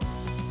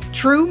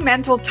True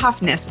mental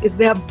toughness is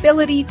the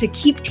ability to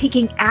keep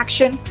taking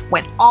action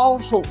when all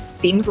hope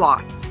seems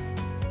lost.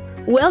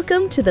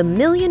 Welcome to the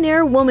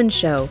Millionaire Woman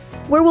Show,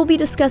 where we'll be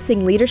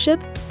discussing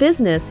leadership,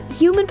 business,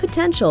 human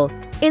potential,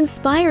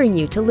 inspiring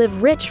you to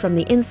live rich from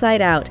the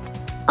inside out.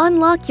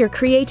 Unlock your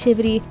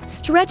creativity,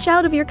 stretch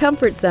out of your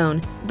comfort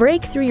zone,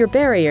 break through your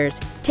barriers,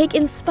 take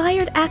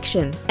inspired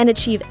action, and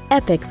achieve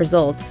epic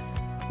results.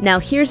 Now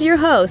here's your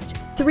host,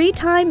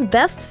 three-time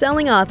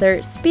best-selling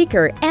author,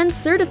 speaker, and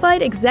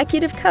certified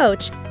executive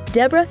coach,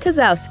 Deborah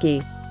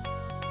Kozowski.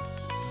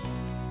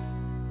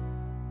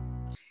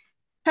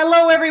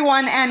 Hello,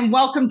 everyone, and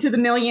welcome to the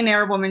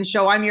Millionaire Woman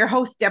Show. I'm your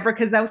host, Deborah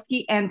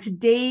Kozowski, and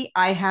today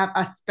I have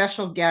a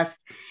special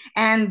guest.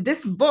 And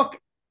this book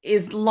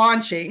is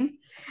launching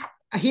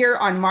here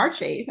on March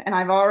 8th, and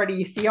I've already,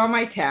 you see on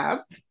my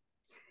tabs,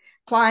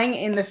 Flying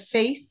in the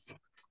Face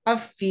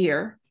of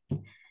Fear.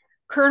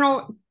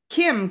 Colonel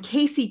Kim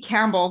Casey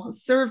Campbell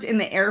served in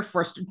the Air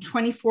Force for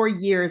 24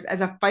 years as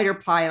a fighter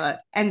pilot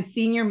and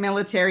senior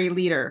military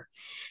leader.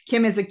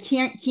 Kim is a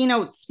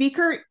keynote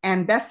speaker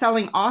and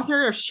best-selling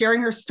author of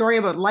sharing her story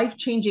about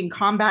life-changing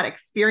combat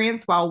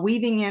experience while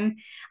weaving in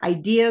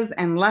ideas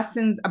and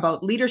lessons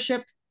about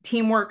leadership,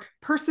 teamwork,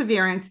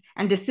 perseverance,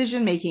 and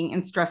decision-making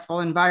in stressful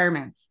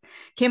environments.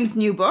 Kim's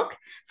new book,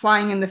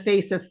 Flying in the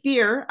Face of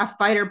Fear, A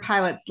Fighter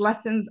Pilot's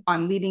Lessons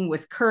on Leading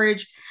with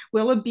Courage,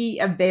 will be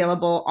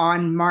available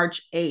on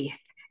March 8th.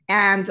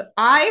 And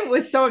I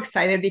was so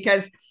excited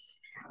because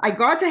I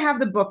got to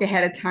have the book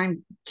ahead of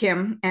time,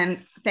 Kim,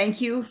 and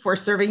thank you for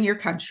serving your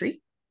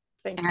country.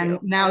 Thank you. And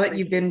now that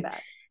you've been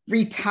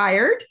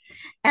retired,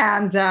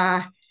 and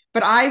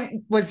but I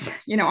was,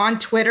 on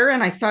Twitter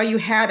and I saw you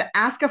had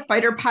Ask a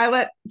Fighter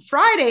Pilot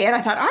Friday, and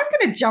I thought, I'm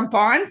going to jump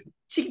on.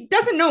 She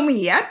doesn't know me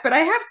yet, but I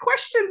have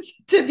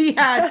questions to be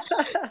had.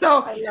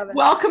 So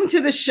welcome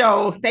to the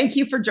show. Thank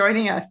you for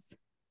joining us.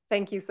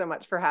 Thank you so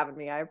much for having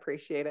me. I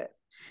appreciate it.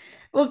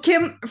 Well,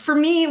 Kim, for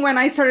me, when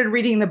I started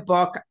reading the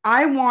book,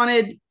 I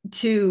wanted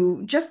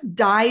to just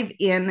dive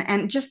in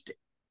and just,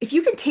 if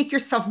you could take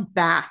yourself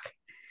back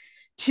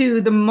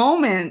to the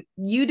moment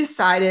you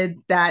decided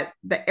that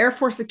the Air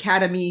Force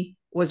Academy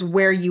was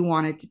where you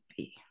wanted to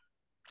be.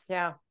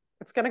 Yeah,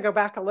 it's going to go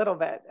back a little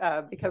bit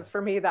because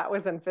for me, that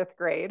was in fifth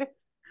grade.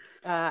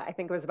 I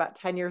think it was about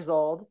 10 years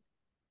old.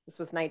 This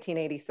was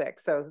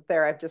 1986. So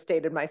there, I've just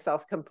dated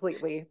myself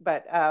completely.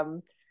 But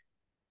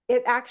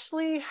it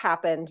actually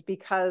happened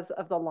because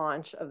of the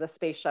launch of the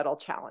Space Shuttle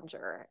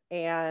Challenger.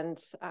 And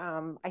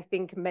I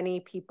think many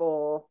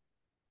people,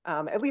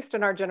 at least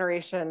in our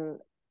generation,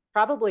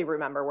 probably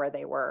remember where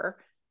they were,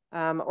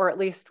 or at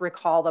least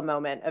recall the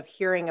moment of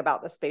hearing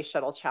about the Space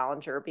Shuttle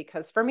Challenger.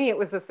 Because for me, it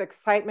was this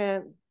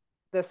excitement,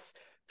 this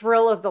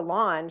thrill of the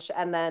launch,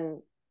 and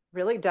then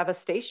really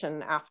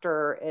devastation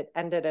after it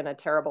ended in a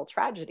terrible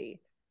tragedy.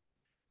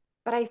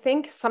 But I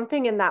think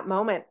something in that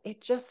moment,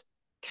 it just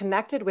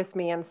connected with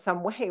me in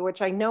some way,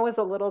 which I know is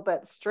a little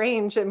bit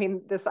strange. I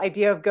mean, this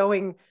idea of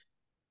going,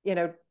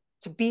 to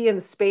be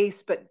in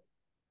space, but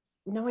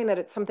knowing that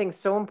it's something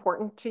so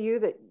important to you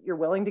that you're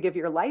willing to give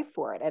your life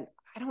for it. And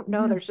I don't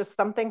know, there's just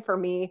something for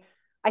me.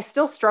 I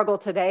still struggle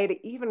today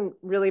to even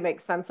really make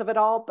sense of it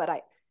all, but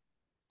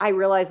I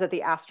realized that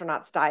the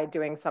astronauts died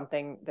doing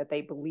something that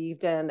they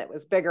believed in that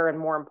was bigger and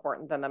more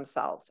important than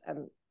themselves.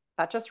 And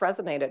that just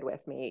resonated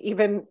with me,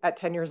 even at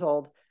 10 years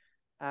old.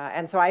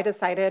 And so I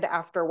decided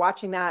after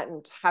watching that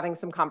and having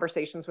some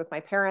conversations with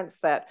my parents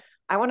that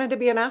I wanted to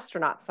be an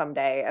astronaut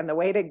someday. And the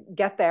way to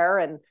get there,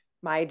 and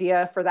my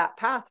idea for that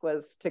path,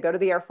 was to go to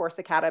the Air Force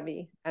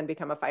Academy and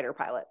become a fighter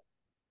pilot.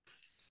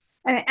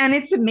 And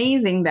it's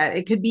amazing that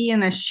it could be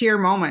in a sheer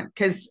moment,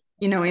 because,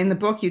 in the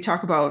book, you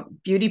talk about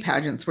beauty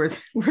pageants were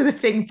the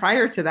thing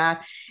prior to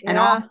that. And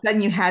all of a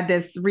sudden you had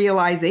this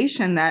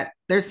realization that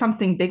there's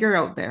something bigger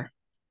out there.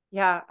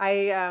 Yeah,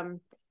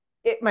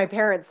 my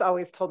parents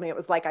always told me it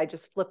was like I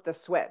just flipped the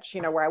switch,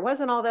 where I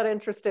wasn't all that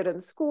interested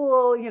in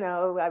school.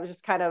 I was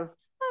just kind of,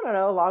 I don't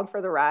know, along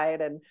for the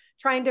ride and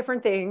trying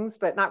different things,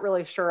 but not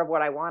really sure of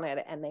what I wanted.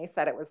 And they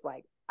said it was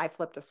like I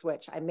flipped a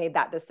switch. I made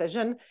that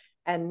decision,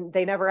 and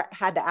they never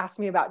had to ask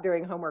me about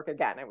doing homework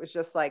again. It was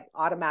just like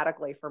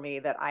automatically for me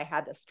that I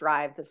had this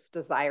drive, this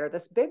desire,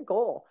 this big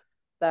goal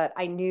that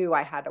I knew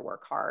I had to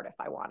work hard if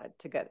I wanted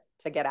to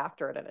get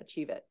after it and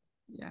achieve it.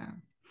 Yeah.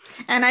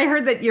 And I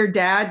heard that your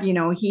dad,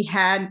 he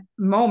had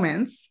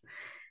moments,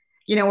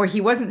 where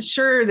he wasn't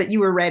sure that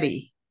you were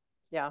ready.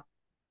 Yeah.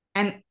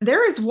 And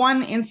there is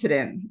one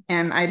incident,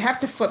 and I'd have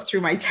to flip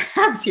through my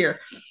tabs here.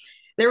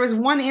 There was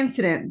one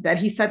incident that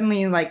he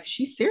suddenly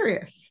she's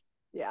serious.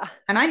 Yeah.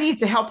 And I need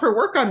to help her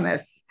work on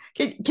this.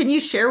 Can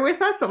you share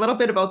with us a little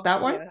bit about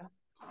that one? Yeah.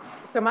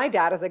 So my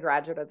dad is a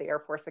graduate of the Air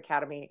Force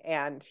Academy,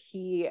 and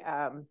he,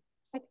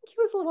 I think he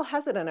was a little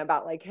hesitant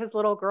about his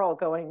little girl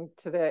going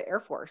to the Air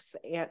Force.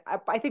 And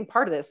I think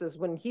part of this is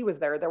when he was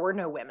there were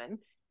no women.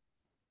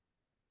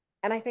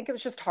 And I think it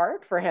was just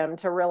hard for him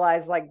to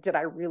realize, did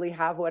I really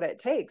have what it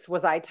takes?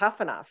 Was I tough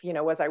enough?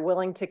 Was I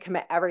willing to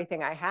commit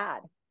everything I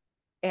had?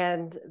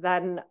 And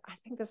then I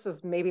think this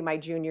was maybe my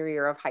junior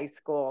year of high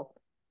school.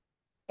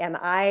 And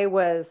I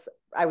was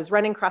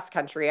running cross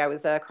country. I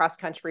was a cross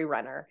country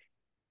runner.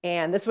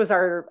 And this was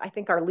I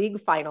think our league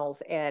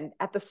finals. And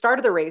at the start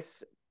of the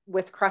race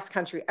with cross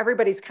country,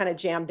 everybody's kind of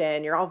jammed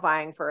in. You're all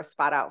vying for a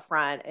spot out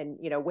front and,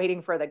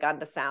 waiting for the gun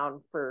to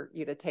sound for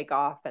you to take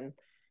off and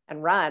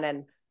run.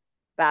 And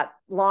that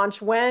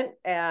launch went,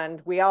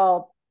 and we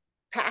all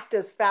packed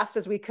as fast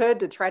as we could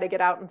to try to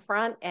get out in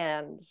front.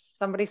 And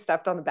somebody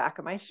stepped on the back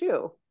of my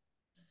shoe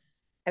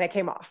and it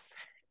came off.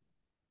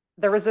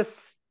 There was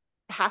this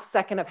half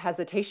second of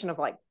hesitation of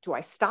like, do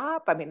I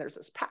stop? I mean, there's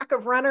this pack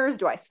of runners.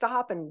 Do I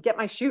stop and get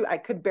my shoe? I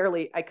couldn't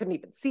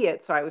even see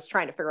it. So I was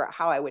trying to figure out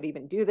how I would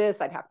even do this.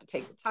 I'd have to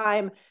take the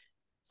time.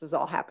 This is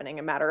all happening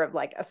a matter of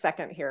like a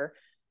second here.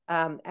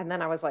 And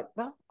then I was like,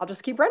 well, I'll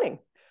just keep running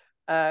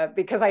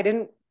because I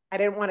didn't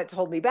want it to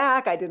hold me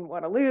back. I didn't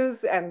want to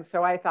lose. And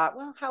so I thought,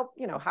 well,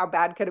 how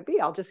bad could it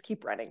be? I'll just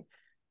keep running.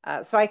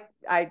 So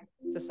I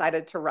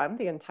decided to run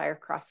the entire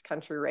cross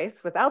country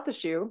race without the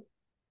shoe,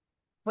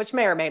 which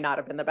may or may not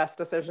have been the best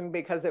decision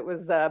because it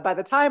was by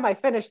the time I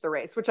finished the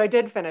race, which I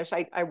did finish,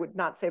 I would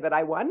not say that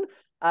I won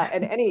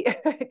in any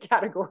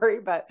category,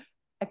 but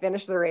I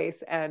finished the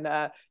race and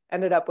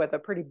ended up with a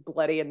pretty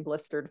bloody and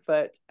blistered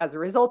foot as a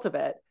result of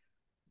it.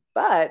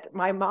 But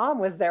my mom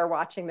was there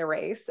watching the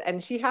race,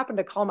 and she happened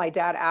to call my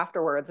dad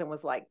afterwards and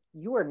was like,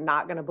 "You are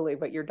not going to believe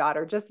what your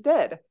daughter just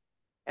did."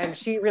 And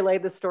she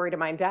relayed the story to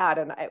my dad.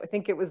 And I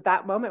think it was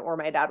that moment where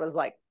my dad was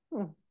like,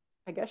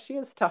 I guess she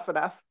is tough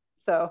enough.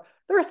 So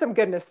there was some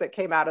goodness that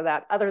came out of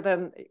that, other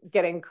than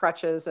getting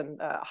crutches and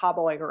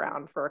hobbling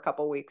around for a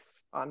couple of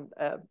weeks on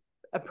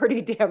a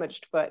pretty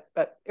damaged foot,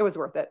 but it was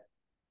worth it.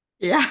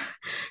 Yeah,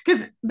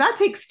 because that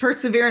takes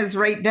perseverance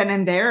right then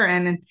and there.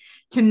 And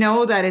to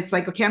know that it's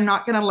like, okay, I'm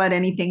not going to let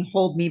anything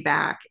hold me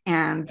back.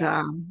 And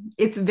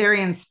it's very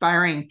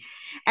inspiring.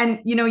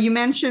 And, you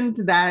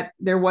mentioned that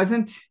there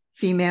wasn't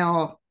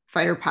female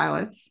fighter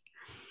pilots.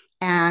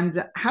 And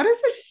how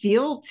does it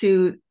feel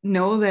to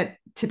know that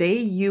today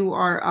you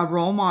are a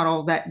role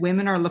model that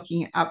women are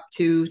looking up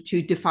to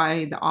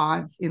defy the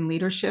odds in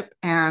leadership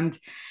and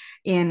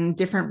in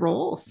different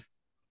roles?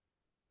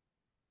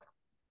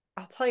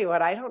 I'll tell you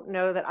what, I don't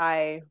know that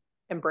I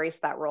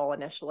embraced that role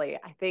initially.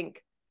 I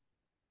think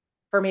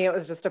for me, it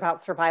was just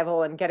about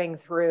survival and getting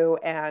through.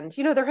 And,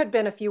 there had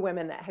been a few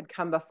women that had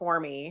come before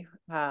me,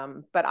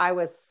 but I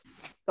was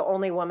the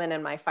only woman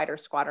in my fighter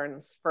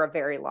squadrons for a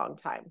very long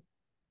time.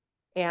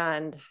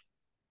 And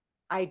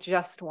I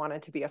just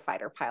wanted to be a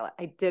fighter pilot.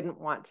 I didn't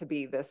want to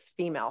be this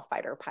female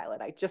fighter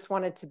pilot. I just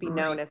wanted to be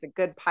known as a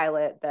good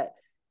pilot that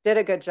did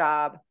a good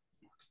job.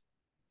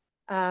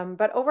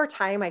 But over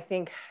time, I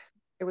think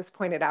it was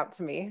pointed out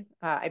to me,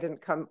 I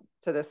didn't come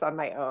to this on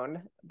my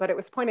own, but it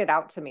was pointed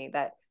out to me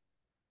that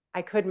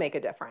I could make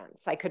a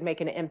difference. I could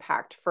make an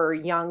impact for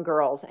young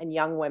girls and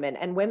young women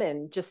and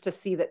women, just to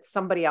see that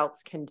somebody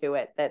else can do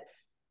it, that,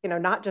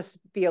 not just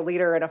be a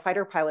leader and a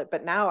fighter pilot,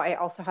 but now I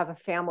also have a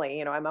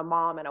family, I'm a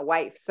mom and a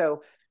wife.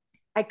 So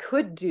I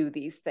could do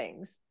these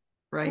things.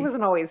 Right. It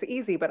wasn't always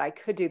easy, but I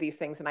could do these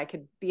things and I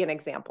could be an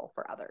example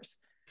for others.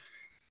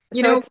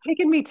 So it's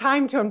taken me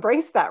time to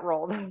embrace that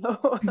role,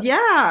 though.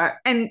 Yeah.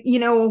 And,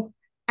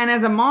 and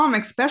as a mom,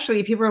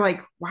 especially, people are like,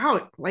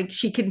 wow, like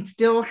she can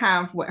still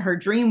have what her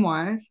dream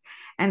was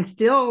and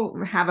still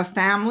have a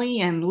family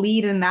and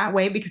lead in that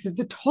way, because it's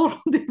a total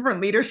different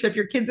leadership.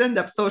 Your kids end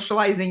up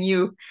socializing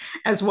you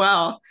as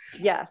well.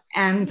 Yes.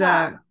 And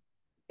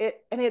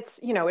it's,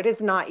 it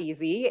is not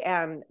easy.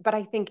 But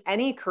I think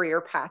any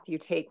career path you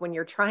take, when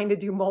you're trying to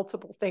do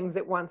multiple things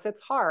at once,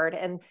 it's hard.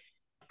 And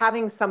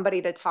having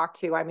somebody to talk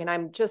to, I mean,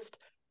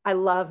 I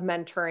love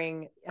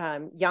mentoring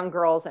young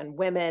girls and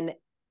women,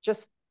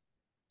 just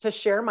to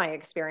share my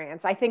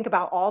experience. I think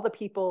about all the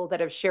people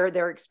that have shared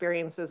their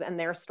experiences and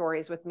their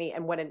stories with me,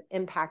 and what an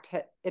impact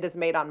it has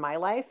made on my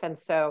life. And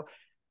so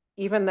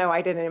even though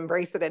I didn't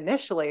embrace it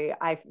initially,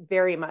 I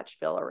very much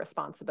feel a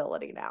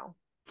responsibility now.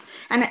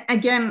 And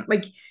again,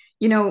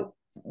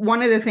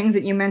 one of the things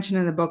that you mentioned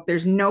in the book,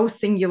 there's no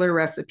singular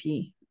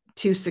recipe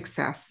to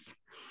success.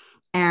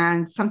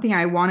 And something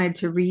I wanted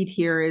to read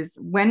here is,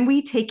 when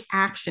we take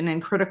action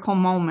in critical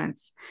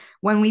moments,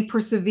 when we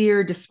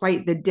persevere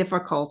despite the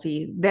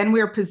difficulty, then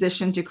we are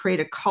positioned to create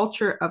a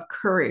culture of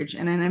courage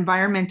and an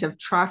environment of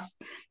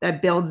trust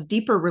that builds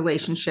deeper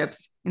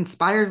relationships,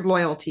 inspires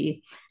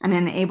loyalty, and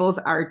enables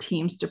our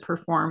teams to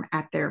perform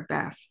at their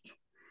best.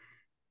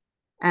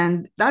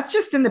 And that's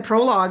just in the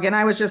prologue. And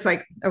I was just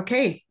like,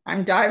 okay,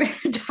 I'm diving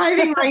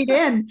right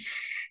in.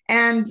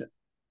 And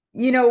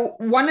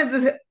one of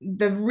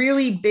the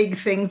really big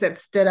things that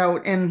stood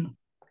out, and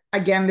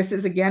again, this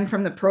is again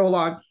from the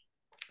prologue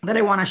that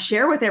I want to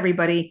share with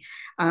everybody,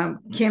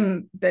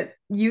 Kim, that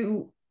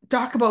you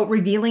talk about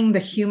revealing the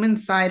human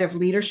side of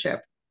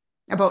leadership,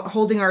 about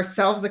holding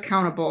ourselves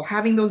accountable,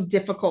 having those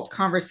difficult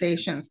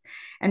conversations,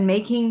 and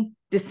making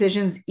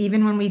decisions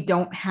even when we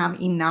don't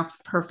have enough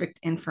perfect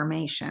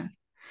information.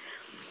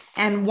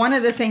 And one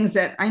of the things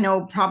that I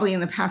know probably in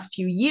the past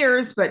few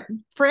years, but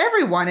for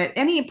everyone at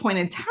any point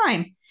in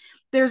time,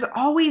 there's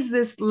always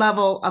this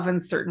level of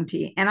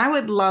uncertainty. And I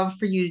would love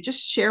for you to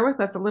just share with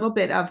us a little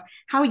bit of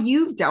how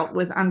you've dealt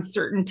with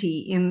uncertainty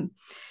in,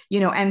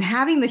 and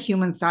having the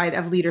human side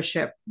of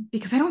leadership,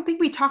 because I don't think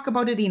we talk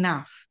about it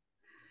enough.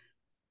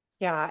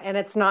 Yeah, and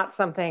it's not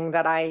something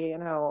that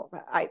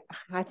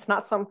it's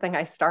not something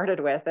I started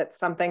with. It's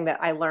something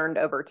that I learned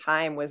over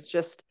time was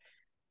just,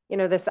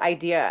 this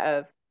idea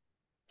of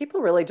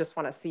people really just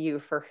want to see you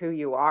for who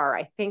you are.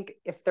 I think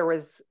if there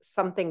was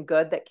something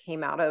good that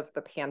came out of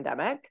the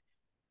pandemic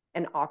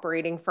and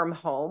operating from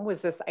home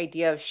was this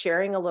idea of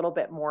sharing a little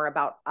bit more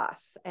about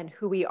us and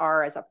who we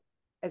are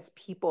as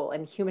people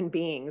and human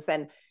beings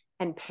and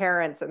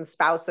parents and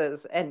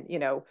spouses and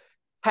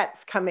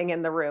pets coming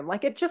in the room.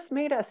 Like it just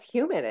made us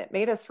human. It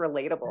made us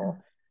relatable.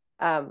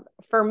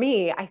 For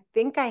me, I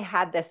think I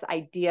had this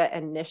idea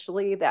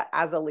initially that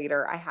as a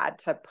leader, I had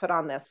to put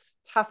on this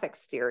tough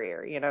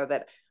exterior,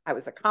 that I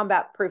was a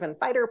combat proven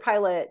fighter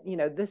pilot.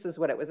 This is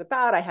what it was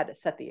about. I had to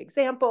set the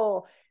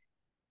example.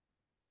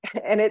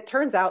 And it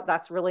turns out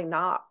that's really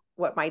not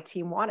what my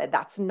team wanted.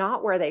 That's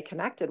not where they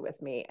connected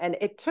with me. And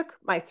it took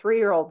my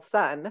 3-year-old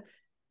son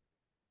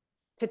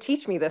to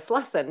teach me this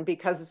lesson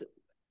because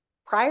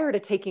prior to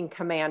taking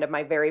command of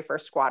my very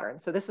first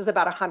squadron, so this is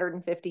about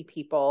 150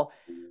 people,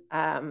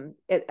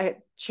 a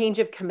change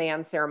of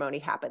command ceremony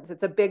happens.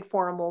 It's a big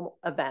formal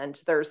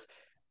event. There's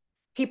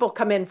people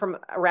come in from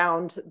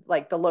around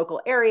like the local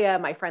area.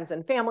 My friends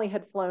and family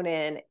had flown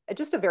in,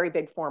 just a very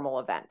big formal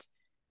event.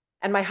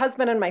 And my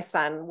husband and my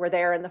son were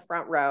there in the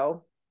front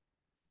row.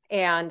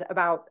 And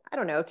about, I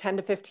don't know, 10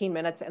 to 15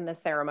 minutes in the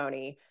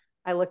ceremony,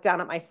 I look down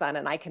at my son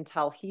and I can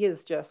tell he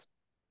is just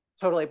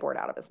totally bored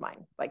out of his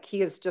mind. Like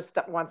he is just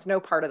wants no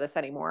part of this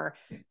anymore.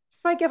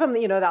 So I give him,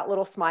 that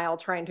little smile,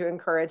 trying to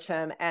encourage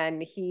him.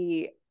 And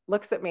he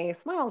looks at me,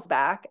 smiles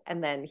back,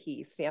 and then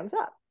he stands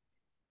up.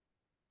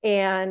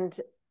 And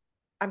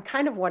I'm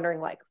kind of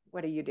wondering, like,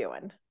 what are you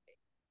doing?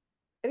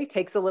 And he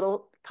takes a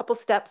couple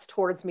steps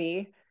towards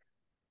me.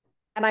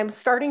 And I'm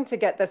starting to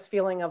get this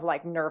feeling of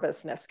like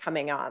nervousness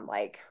coming on.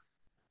 Like,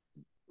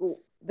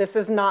 this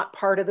is not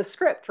part of the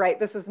script, right?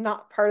 This is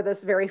not part of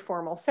this very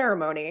formal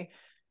ceremony.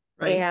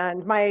 Right.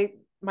 And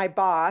my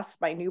boss,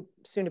 my new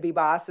soon-to-be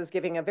boss, is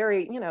giving a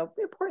very,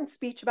 important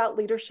speech about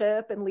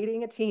leadership and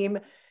leading a team.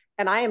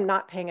 And I am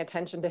not paying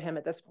attention to him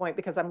at this point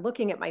because I'm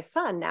looking at my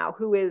son now,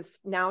 who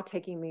is now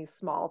taking these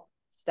small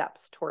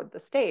steps toward the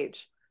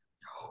stage.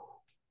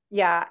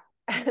 Yeah.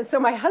 So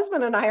my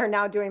husband and I are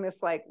now doing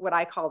this, like what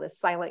I call this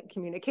silent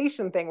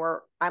communication thing,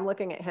 where I'm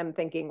looking at him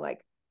thinking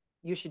like,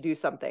 you should do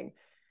something.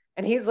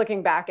 And he's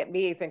looking back at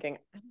me thinking,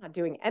 I'm not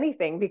doing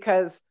anything,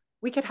 because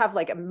we could have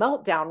like a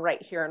meltdown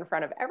right here in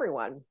front of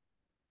everyone.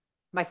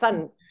 My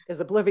son is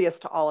oblivious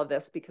to all of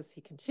this because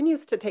he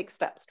continues to take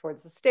steps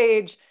towards the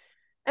stage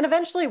and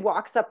eventually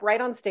walks up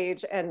right on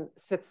stage and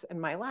sits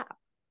in my lap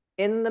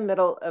in the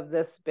middle of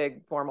this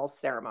big formal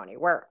ceremony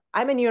where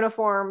I'm in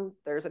uniform.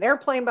 There's an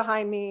airplane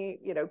behind me,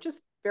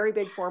 just very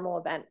big formal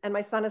event. And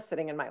my son is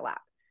sitting in my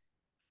lap.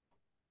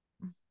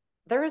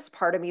 There is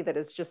part of me that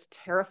is just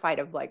terrified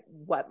of like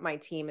what my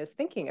team is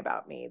thinking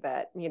about me,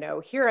 that,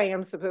 here I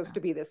am supposed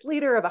to be this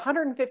leader of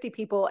 150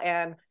 people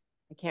and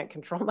I can't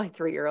control my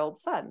 3-year-old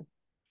son.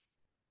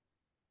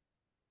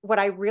 What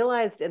I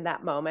realized in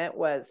that moment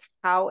was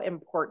how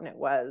important it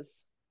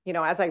was,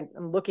 as I'm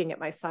looking at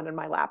my son in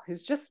my lap,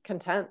 who's just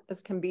content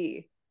as can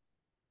be.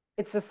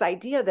 It's this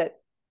idea that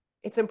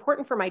it's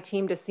important for my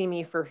team to see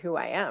me for who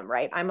I am,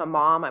 right? I'm a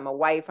mom, I'm a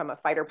wife, I'm a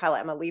fighter pilot,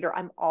 I'm a leader,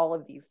 I'm all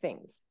of these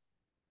things.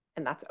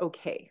 And that's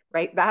okay,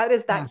 right? That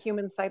is that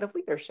human side of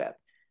leadership.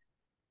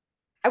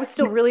 I was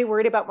still really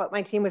worried about what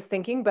my team was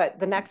thinking, but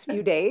the next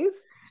few days,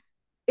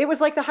 it was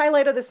like the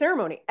highlight of the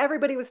ceremony.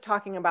 Everybody was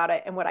talking about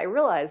it. And what I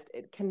realized,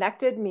 it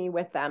connected me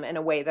with them in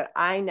a way that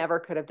I never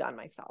could have done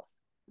myself.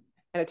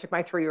 And it took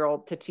my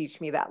 3-year-old to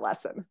teach me that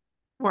lesson.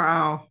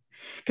 Wow.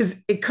 Because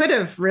it could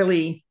have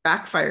really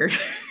backfired.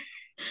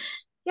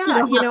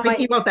 Yeah.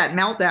 Thinking about that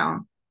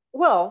meltdown.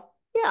 Well,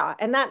 yeah.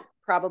 And that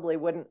probably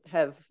wouldn't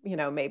have,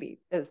 maybe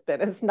has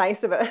been as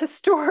nice of a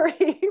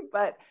story,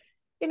 but,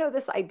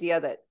 this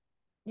idea that,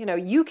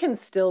 you can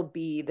still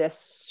be this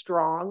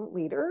strong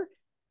leader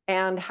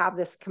and have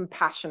this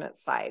compassionate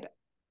side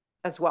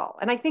as well.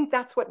 And I think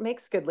that's what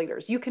makes good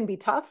leaders. You can be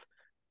tough,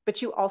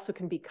 but you also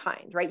can be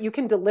kind, right? You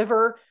can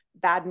deliver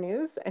bad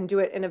news and do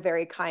it in a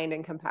very kind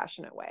and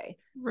compassionate way.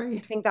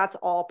 Right. I think that's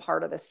all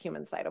part of this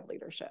human side of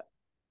leadership.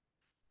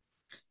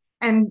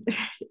 And,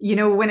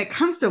 when it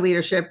comes to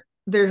leadership,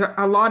 there's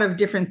a lot of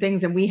different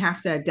things and we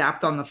have to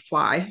adapt on the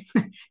fly.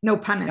 No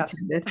pun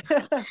intended.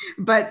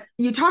 But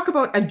you talk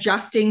about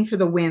adjusting for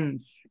the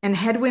winds, and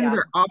headwinds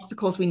are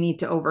obstacles we need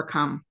to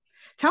overcome.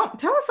 Tell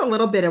us a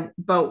little bit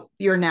about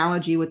your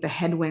analogy with the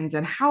headwinds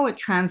and how it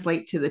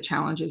translates to the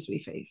challenges we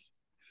face.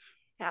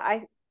 Yeah,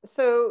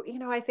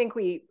 I think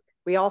we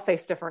all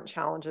face different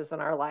challenges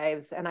in our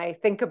lives. And I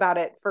think about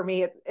it, for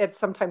me, it's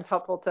sometimes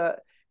helpful to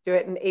do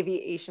it in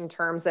aviation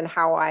terms and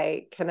how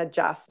I can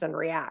adjust and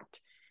react.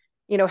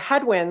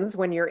 headwinds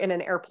when you're in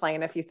an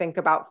airplane, if you think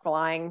about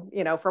flying,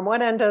 from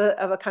one end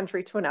of a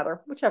country to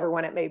another, whichever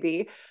one it may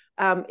be,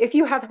 if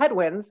you have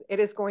headwinds, it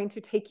is going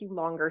to take you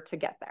longer to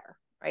get there,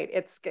 right?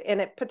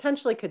 And it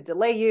potentially could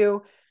delay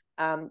you.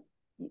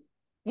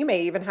 You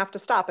may even have to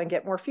stop and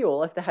get more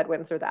fuel if the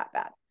headwinds are that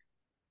bad.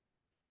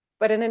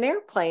 But in an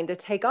airplane, to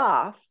take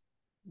off,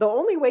 the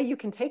only way you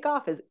can take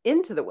off is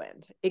into the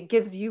wind. It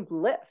gives you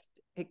lift.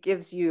 It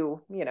gives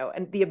you,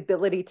 and the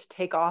ability to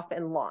take off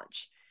and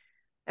launch.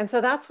 And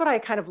so that's what I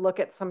kind of look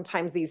at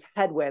sometimes, these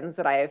headwinds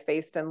that I have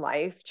faced in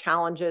life,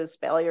 challenges,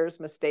 failures,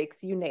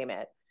 mistakes, you name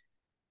it.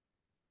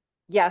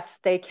 Yes,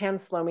 they can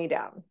slow me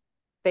down.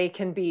 They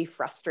can be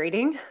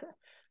frustrating,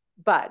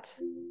 but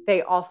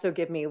they also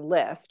give me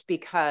lift,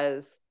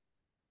 because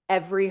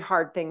every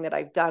hard thing that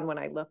I've done when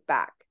I look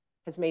back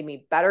has made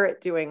me better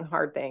at doing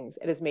hard things.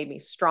 It has made me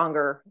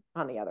stronger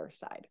on the other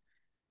side.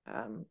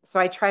 So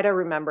I try to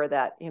remember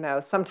that,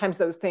 sometimes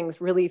those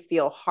things really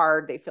feel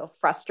hard. They feel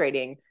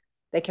frustrating.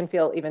 They can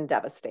feel even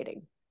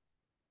devastating.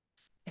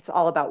 It's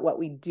all about what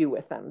we do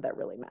with them that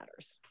really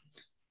matters.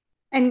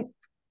 And,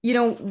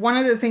 one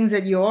of the things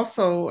that you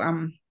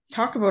also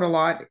talk about a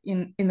lot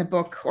in the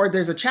book, or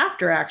there's a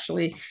chapter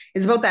actually,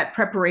 is about that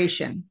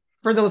preparation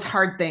for those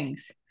hard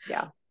things.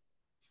 Yeah.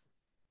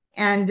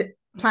 And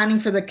planning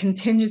for the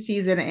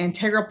contingencies, an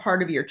integral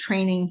part of your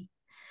training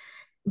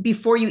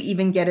before you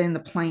even get in the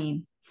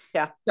plane.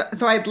 Yeah.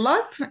 So I'd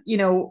love,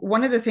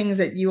 one of the things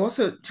that you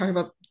also talk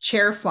about,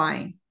 chair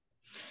flying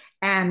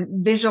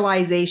and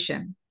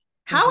visualization.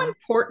 How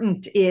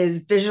important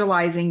is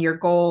visualizing your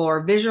goal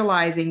or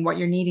visualizing what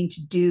you're needing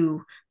to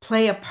do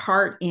play a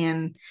part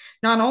in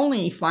not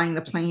only flying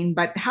the plane,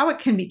 but how it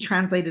can be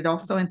translated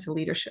also into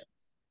leadership?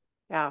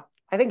 Yeah,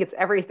 I think it's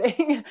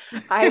everything.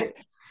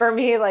 For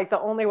me, like, the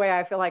only way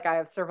I feel like I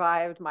have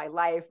survived my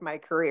life, my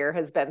career,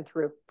 has been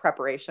through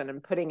preparation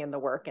and putting in the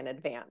work in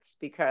advance.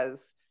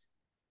 Because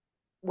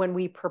when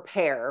we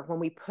prepare, when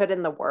we put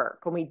in the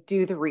work, when we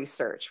do the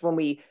research, when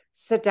we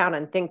sit down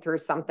and think through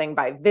something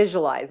by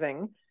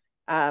visualizing,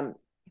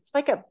 it's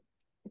like a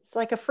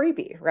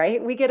freebie,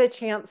 right? We get a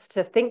chance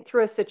to think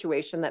through a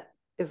situation that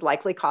is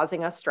likely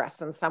causing us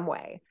stress in some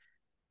way.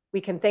 We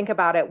can think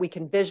about it. We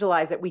can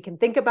visualize it. We can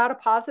think about a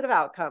positive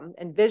outcome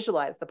and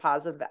visualize the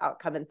positive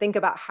outcome and think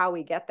about how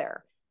we get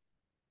there.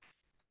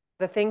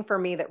 The thing for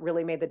me that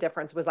really made the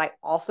difference was I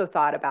also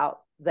thought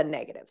about the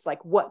negatives,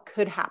 like what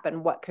could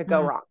happen, what could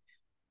go wrong.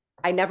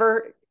 I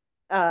never,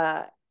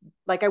 I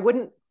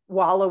wouldn't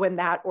wallow in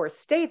that or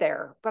stay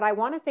there, but I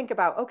want to think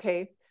about,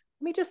 okay,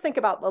 let me just think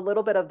about a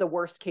little bit of the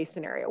worst case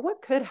scenario.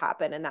 What could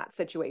happen in that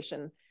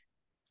situation?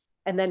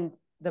 And then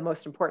the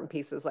most important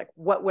piece is, like,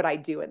 what would I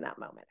do in that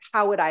moment?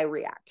 How would I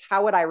react?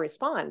 How would I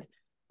respond?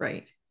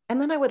 Right.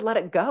 And then I would let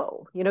it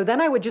go. Then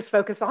I would just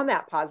focus on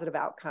that positive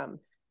outcome.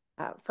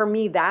 For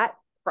me, that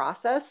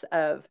process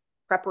of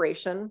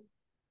preparation,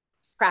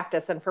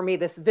 practice, and for me,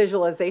 this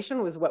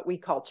visualization was what we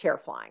call chair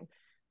flying,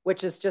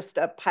 which is just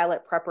a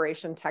pilot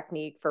preparation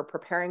technique for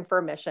preparing for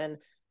a mission,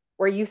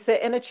 where you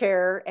sit in a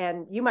chair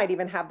and you might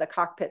even have the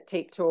cockpit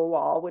taped to a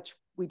wall, which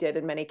we did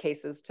in many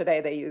cases.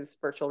 Today, they use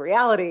virtual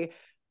reality.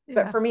 Yeah.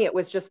 But for me, it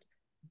was just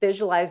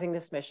visualizing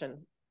this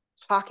mission,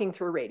 talking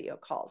through radio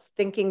calls,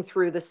 thinking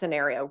through the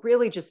scenario,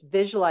 really just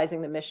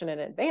visualizing the mission in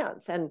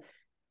advance. And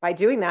by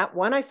doing that,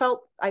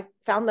 I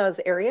found those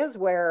areas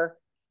where,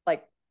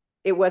 like,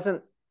 it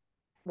wasn't,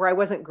 where I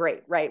wasn't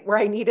great, right? Where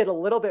I needed a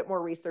little bit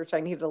more research, I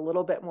needed a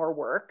little bit more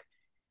work.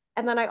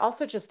 And then I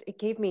also it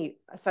gave me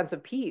a sense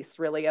of peace,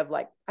 really, of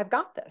like, I've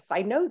got this,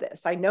 I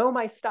know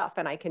my stuff,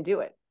 and I can do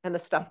it. And the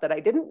stuff that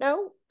I didn't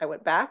know, I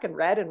went back and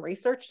read and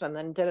researched and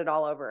then did it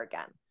all over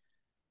again.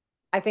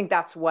 I think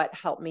that's what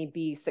helped me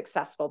be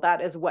successful.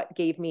 That is what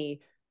gave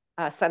me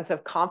a sense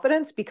of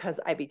confidence, because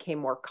I became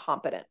more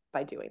competent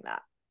by doing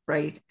that.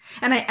 Right.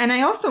 And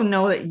I also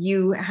know that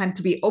you had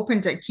to be open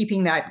to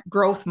keeping that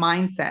growth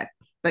mindset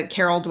that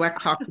Carol Dweck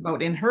talks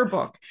about in her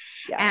book.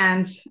 Yes.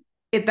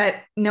 And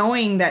that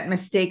knowing that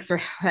mistakes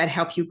that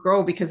help you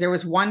grow, because there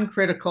was one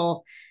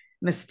critical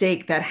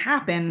mistake that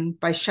happened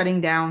by shutting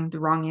down the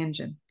wrong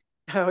engine.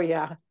 Oh,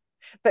 yeah.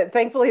 But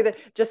thankfully,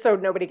 just so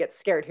nobody gets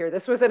scared here,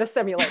 this was in a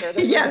simulator.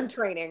 This was in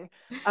training.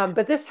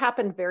 But this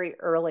happened very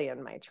early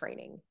in my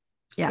training.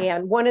 Yeah.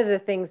 And one of the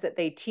things that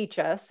they teach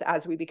us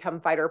as we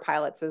become fighter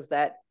pilots is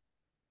that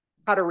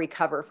how to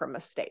recover from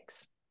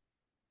mistakes.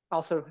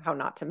 Also how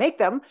not to make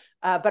them,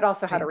 but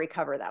also how to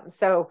recover them.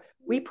 So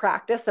we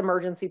practice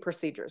emergency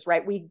procedures,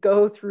 right? We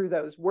go through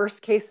those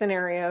worst case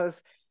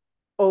scenarios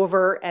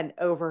over and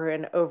over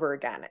and over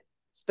again,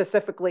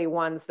 specifically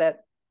ones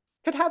that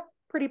could have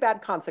pretty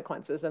bad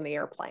consequences in the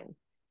airplane.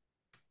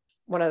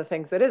 One of the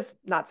things that is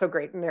not so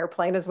great in an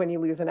airplane is when you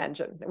lose an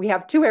engine. We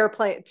have two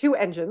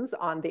engines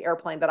on the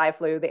airplane that I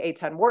flew, the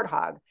A-10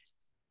 Warthog.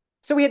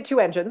 So we had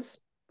two engines,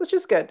 which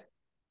is good.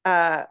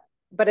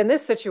 But in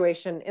this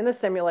situation, in the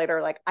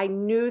simulator, like, I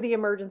knew the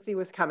emergency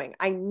was coming.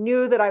 I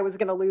knew that I was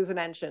going to lose an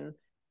engine.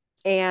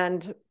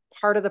 And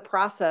part of the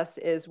process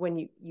is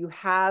when you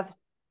have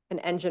an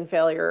engine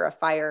failure or a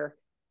fire,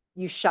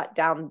 you shut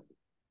down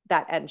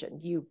that engine.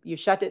 You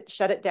shut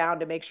it down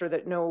to make sure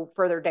that no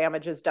further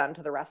damage is done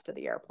to the rest of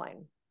the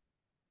airplane.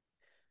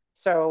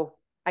 So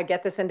I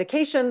get this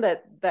indication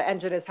that the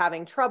engine is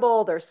having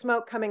trouble. There's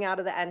smoke coming out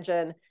of the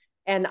engine.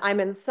 And I'm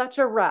in such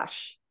a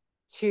rush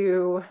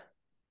to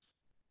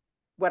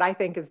what I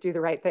think is do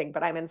the right thing,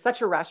 but I'm in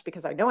such a rush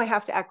because I know I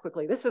have to act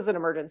quickly. This is an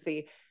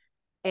emergency.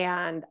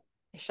 And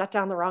I shut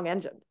down the wrong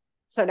engine.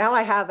 So now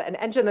I have an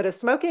engine that is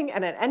smoking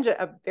and an engine,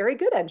 a very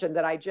good engine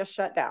that I just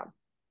shut down.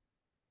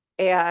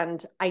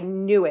 And I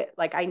knew it.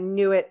 Like I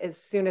knew it as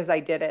soon as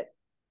I did it.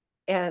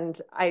 And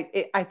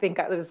I think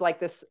it was like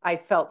this, I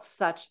felt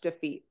such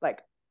defeat. Like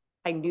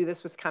I knew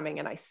this was coming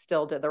and I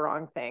still did the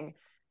wrong thing.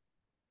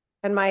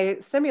 And my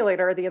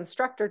simulator, the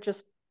instructor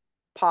just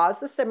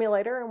paused the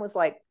simulator and was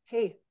like,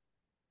 hey,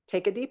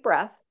 take a deep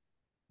breath.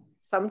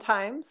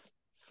 Sometimes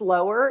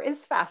slower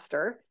is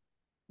faster.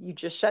 You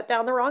just shut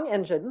down the wrong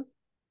engine.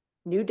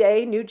 New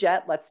day, new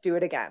jet. Let's do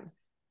it again.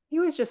 He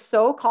was just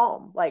so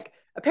calm. Like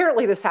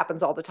apparently this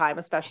happens all the time,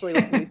 especially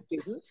with new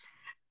students.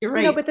 You're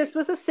right. But this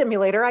was a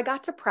simulator. I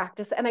got to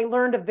practice and I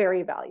learned a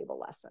very valuable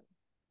lesson.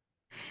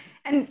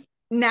 And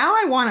now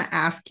I want to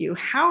ask you,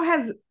 how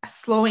has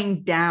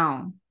slowing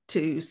down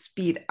to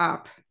speed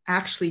up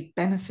actually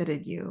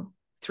benefited you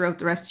throughout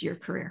the rest of your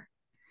career?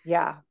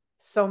 Yeah,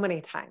 so many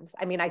times.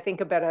 I mean, I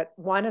think about it,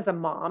 one as a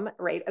mom,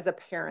 right? As a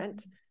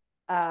parent,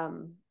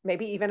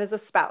 maybe even as a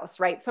spouse,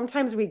 right?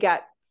 Sometimes we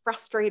get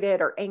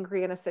frustrated or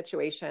angry in a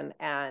situation,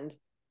 and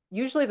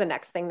usually the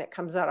next thing that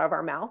comes out of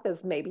our mouth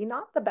is maybe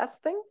not the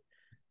best thing.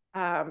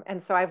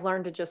 And so I've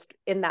learned to just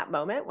in that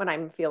moment when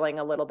I'm feeling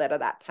a little bit of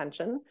that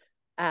tension,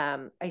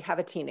 I have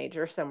a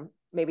teenager, so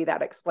maybe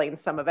that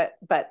explains some of it,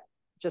 but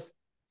just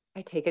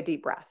I take a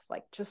deep breath,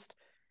 like just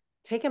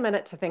take a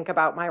minute to think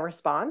about my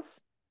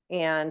response.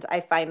 And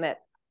I find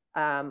that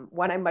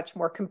when I'm much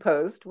more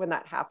composed when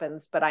that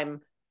happens, but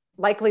I'm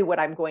likely what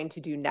I'm going to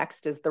do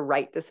next is the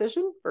right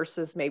decision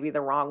versus maybe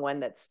the wrong one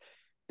that's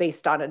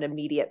based on an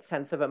immediate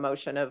sense of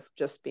emotion of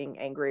just being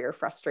angry or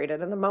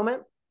frustrated in the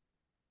moment.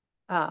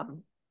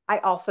 I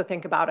also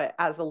think about it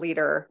as a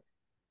leader.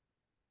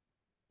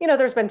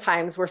 There's been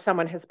times where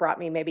someone has brought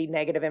me maybe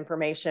negative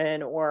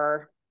information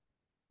or,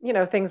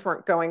 things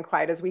weren't going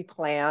quite as we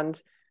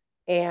planned.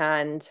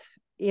 And,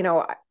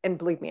 and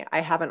believe me,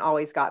 I haven't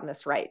always gotten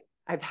this right.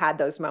 I've had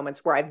those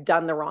moments where I've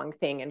done the wrong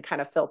thing and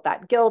kind of felt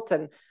that guilt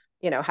and,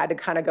 had to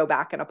kind of go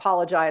back and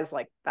apologize.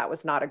 Like that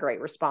was not a great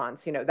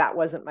response. That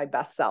wasn't my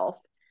best self.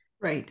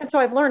 Right. And so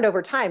I've learned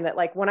over time that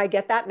like when I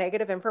get that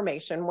negative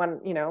information,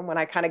 when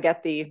I kind of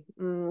get the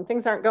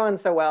things aren't going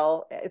so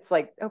well, it's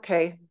like,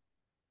 okay,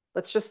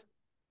 let's just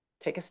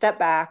take a step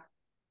back,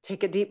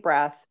 take a deep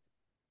breath,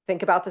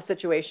 think about the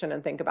situation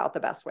and think about the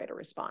best way to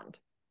respond.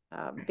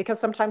 Because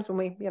sometimes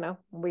when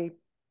we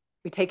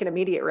take an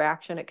immediate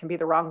reaction, it can be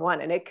the wrong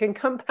one and it can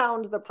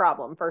compound the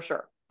problem for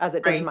sure, as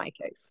it did in my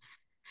case.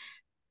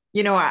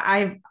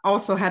 I've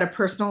also had a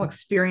personal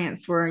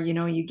experience where,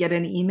 you get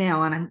an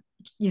email and I'm,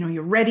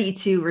 you're ready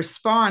to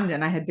respond.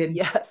 And I had been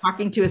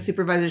talking to a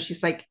supervisor.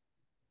 She's like,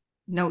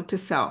 note to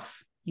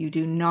self, you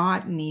do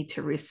not need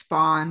to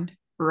respond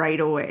right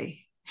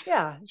away.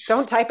 Yeah.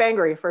 Don't type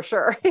angry for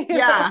sure.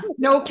 Yeah.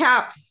 No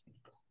caps.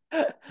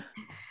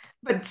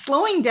 But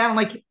slowing down,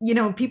 like,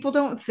 people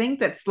don't think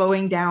that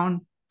slowing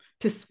down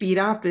to speed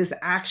up is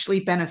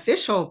actually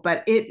beneficial,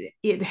 but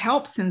it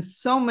helps in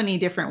so many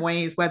different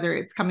ways, whether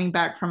it's coming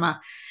back from a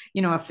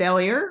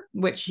failure,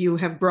 which you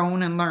have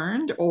grown and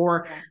learned,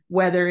 or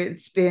whether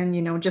it's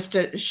been, just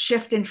a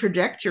shift in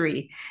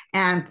trajectory.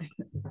 And,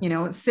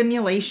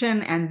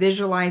 simulation and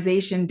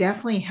visualization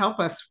definitely help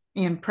us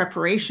in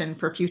preparation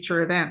for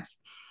future events.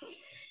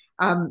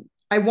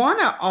 I want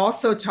to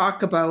also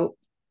talk about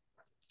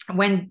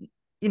when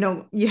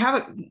you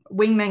have a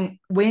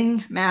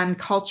wingman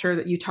culture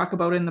that you talk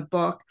about in the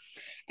book.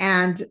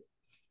 And,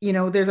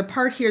 there's a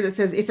part here that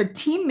says, if a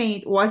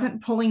teammate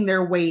wasn't pulling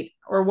their weight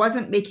or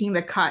wasn't making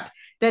the cut,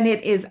 then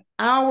it is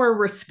our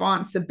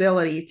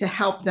responsibility to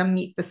help them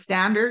meet the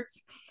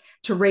standards,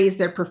 to raise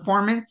their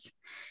performance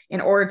in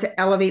order to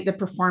elevate the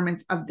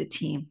performance of the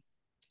team.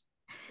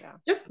 Yeah.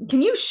 Just,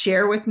 can you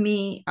share with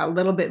me a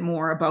little bit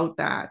more about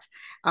that?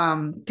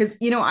 Because,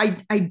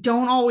 I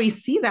don't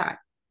always see that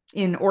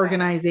in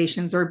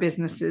organizations or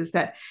businesses,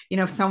 that,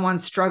 if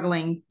someone's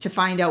struggling, to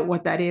find out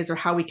what that is or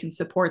how we can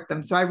support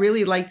them. So I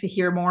really like to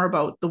hear more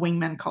about the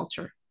wingman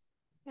culture.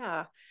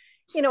 Yeah.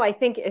 I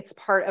think it's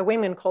a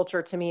wingman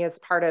culture to me is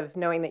part of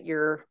knowing that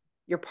you're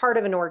part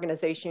of an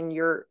organization.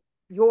 Your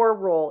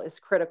role is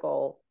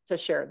critical to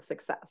shared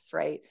success,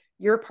 right?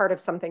 You're part of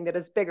something that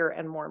is bigger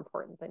and more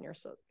important than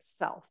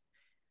yourself.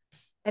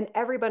 And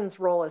everyone's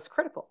role is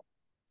critical.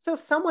 So if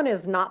someone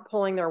is not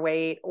pulling their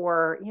weight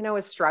or,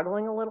 is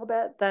struggling a little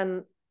bit,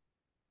 then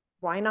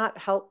why not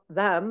help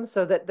them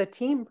so that the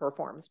team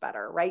performs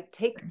better, right?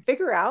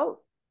 Figure out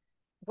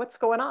what's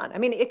going on. I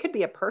mean, it could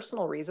be a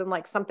personal reason,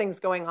 like something's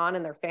going on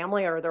in their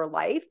family or their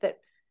life that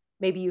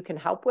maybe you can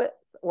help with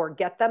or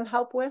get them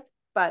help with.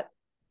 But,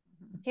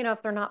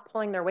 if they're not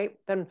pulling their weight,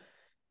 then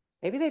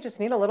maybe they just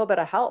need a little bit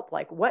of help.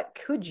 Like, what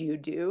could you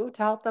do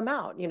to help them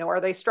out?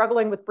 Are they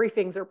struggling with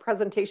briefings or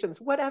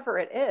presentations, whatever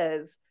it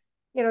is,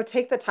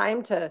 take the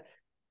time to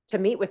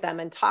meet with them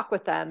and talk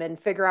with them and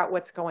figure out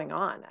what's going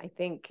on. I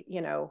think,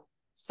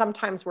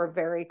 sometimes we're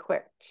very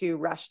quick to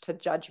rush to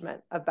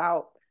judgment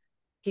about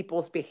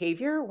people's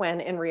behavior when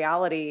in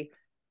reality,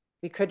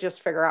 we could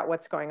just figure out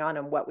what's going on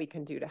and what we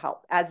can do to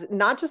help, as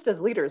not just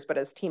as leaders, but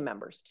as team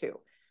members too.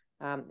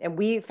 And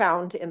we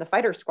found in the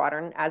fighter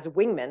squadron as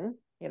wingmen,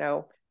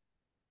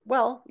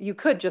 well, you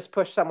could just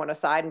push someone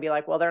aside and be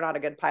like, well, they're not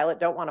a good pilot,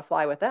 don't want to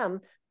fly with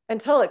them,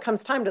 until it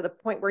comes time to the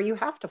point where you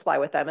have to fly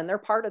with them and they're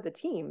part of the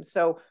team.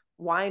 So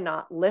why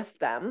not lift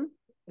them?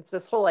 It's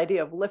this whole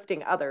idea of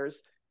lifting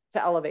others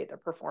to elevate the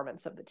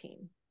performance of the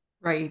team.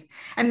 Right.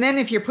 And then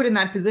if you're put in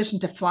that position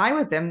to fly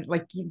with them,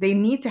 like they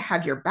need to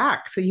have your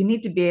back. So you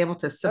need to be able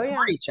to Oh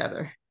support yeah. each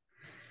other.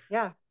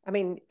 Yeah. I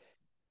mean,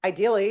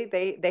 ideally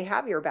they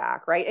have your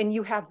back, right? And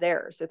you have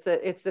theirs.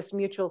 It's this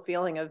mutual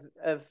feeling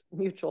of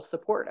mutual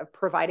support, of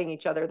providing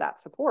each other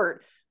that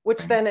support,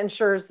 which Right. then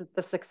ensures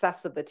the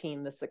success of the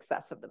team, the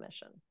success of the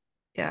mission.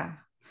 Yeah.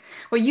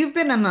 Well, you've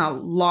been in a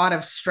lot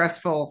of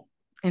stressful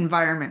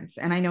environments,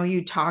 and I know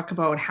you talk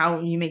about how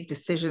you make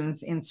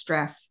decisions in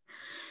stress.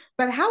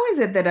 But how is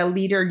it that a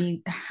leader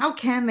how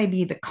can they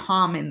be the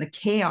calm in the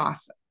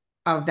chaos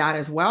of that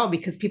as well?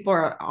 Because people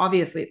are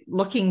obviously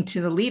looking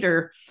to the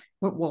leader.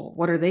 Well,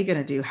 what are they going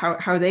to do? How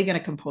are they going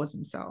to compose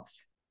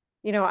themselves?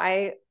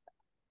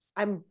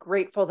 I'm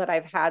grateful that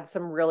I've had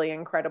some really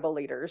incredible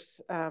leaders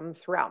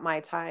throughout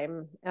my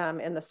time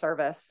in the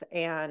service.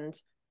 And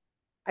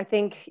I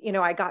think,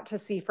 I got to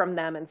see from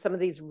them in some of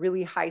these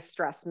really high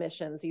stress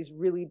missions, these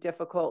really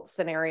difficult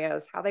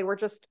scenarios, how they were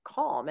just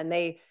calm, and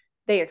they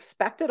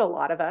expected a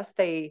lot of us.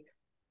 They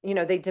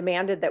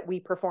demanded that we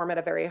perform at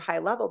a very high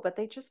level, but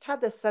they just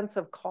had this sense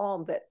of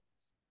calm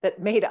that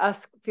made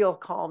us feel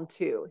calm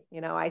too.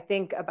 I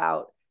think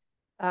about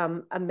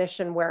a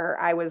mission where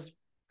I was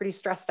pretty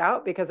stressed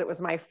out because it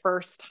was my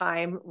first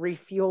time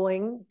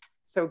refueling.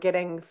 So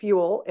getting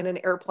fuel in an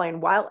airplane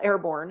while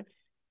airborne.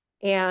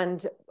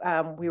 And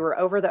we were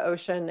over the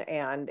ocean.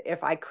 And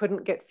if I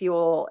couldn't get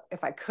fuel,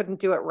 if I couldn't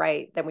do it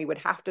right, then we would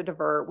have to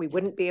divert. We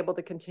wouldn't be able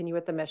to continue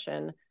with the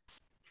mission.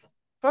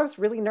 So I was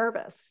really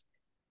nervous.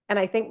 And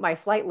I think my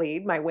flight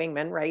lead, my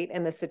wingman, right,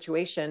 in this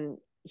situation,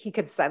 he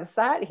could sense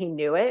that. He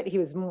knew it. He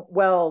was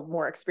well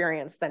more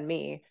experienced than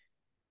me.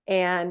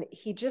 And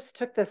he just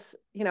took this,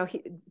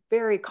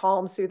 very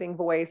calm, soothing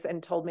voice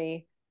and told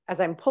me,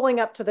 as I'm pulling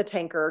up to the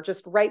tanker,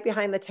 just right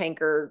behind the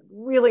tanker,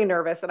 really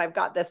nervous. And I've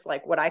got this,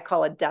 like what I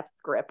call a death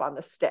grip on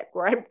the stick,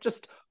 where I'm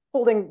just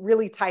holding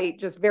really tight,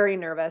 just very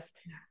nervous.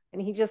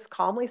 And he just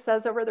calmly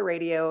says over the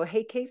radio,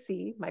 "Hey,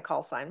 KC," my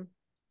call sign,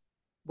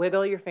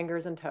 "wiggle your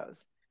fingers and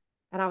toes."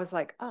 And I was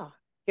like, oh,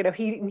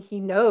 he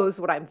knows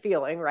what I'm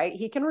feeling, right?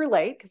 He can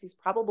relate because he's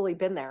probably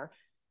been there,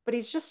 but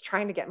he's just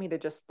trying to get me to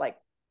just like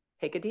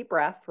take a deep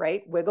breath,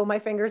 right? Wiggle my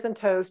fingers and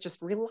toes,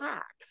 just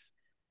relax.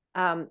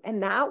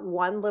 And that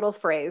one little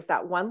phrase,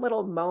 that one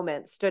little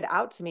moment stood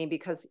out to me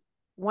because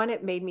one,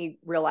 it made me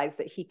realize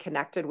that he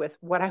connected with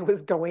what I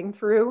was going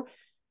through,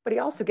 but he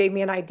also gave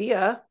me an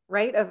idea,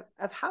 right, of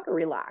how to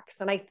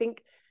relax. And I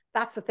think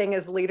that's the thing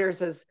as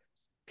leaders is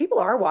people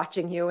are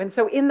watching you. And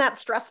so in that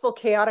stressful,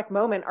 chaotic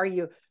moment, are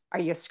you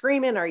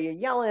screaming? Are you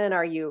yelling?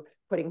 Are you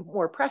putting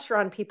more pressure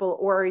on people?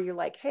 Or are you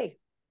like, hey,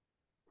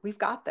 we've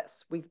got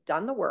this. We've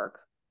done the work.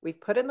 We've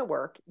put in the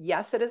work.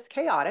 Yes, it is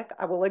chaotic.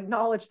 I will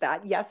acknowledge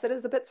that. Yes, it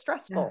is a bit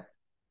stressful,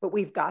 but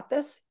we've got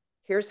this.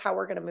 Here's how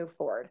we're going to move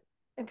forward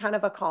in kind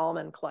of a calm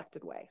and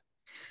collected way.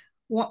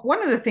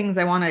 One of the things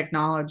I want to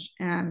acknowledge,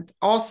 and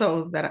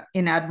also that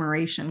in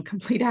admiration,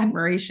 complete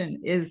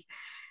admiration, is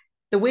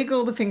the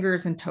wiggle the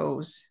fingers and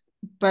toes,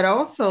 but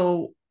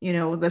also,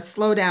 the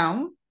slow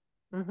down,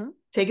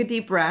 take a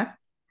deep breath.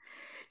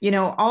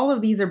 All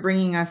of these are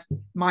bringing us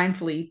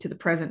mindfully to the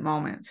present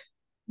moment,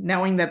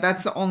 knowing that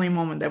that's the only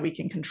moment that we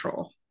can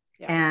control.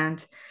 Yeah.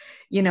 And,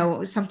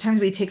 sometimes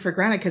we take for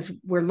granted because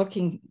we're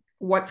looking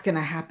what's going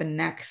to happen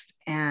next.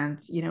 And,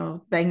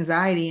 the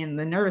anxiety and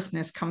the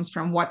nervousness comes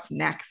from what's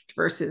next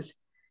versus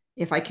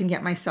if I can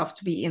get myself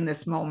to be in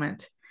this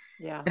moment,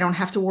 I don't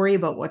have to worry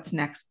about what's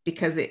next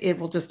because it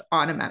will just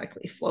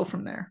automatically flow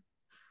from there.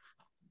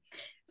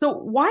 So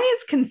why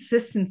is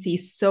consistency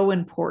so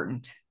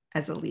important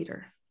as a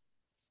leader?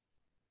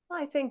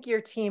 Well, I think your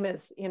team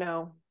is,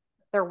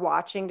 they're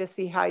watching to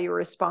see how you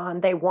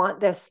respond. They want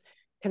this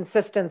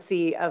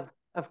consistency of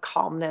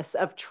calmness,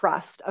 of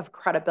trust, of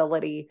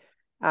credibility.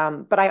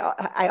 But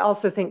I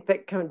also think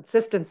that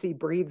consistency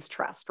breeds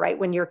trust, right?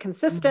 When you're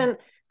consistent,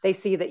 they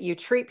see that you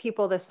treat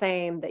people the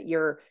same, that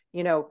you're,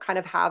 kind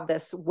of have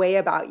this way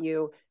about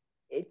you.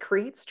 It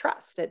creates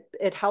trust.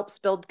 It helps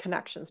build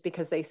connections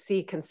because they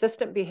see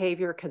consistent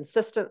behavior,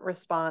 consistent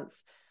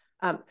response.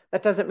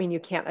 That doesn't mean you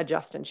can't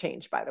adjust and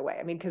change, by the way.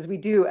 I mean, because we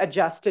do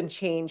adjust and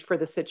change for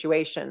the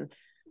situation,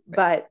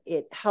 but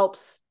it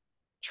helps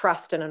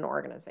trust in an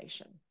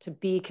organization to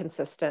be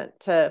consistent,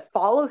 to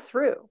follow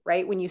through,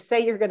 right? When you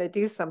say you're going to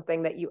do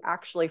something, that you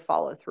actually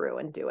follow through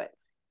and do it.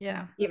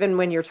 Yeah. Even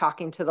when you're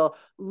talking to the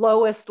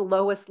lowest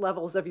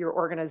levels of your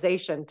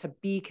organization, to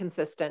be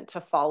consistent,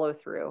 to follow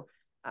through,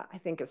 I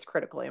think is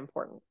critically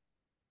important.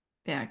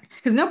 Yeah,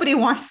 because nobody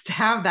wants to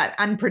have that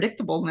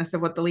unpredictableness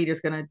of what the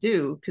leader's going to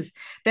do, because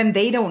then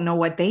they don't know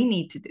what they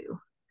need to do.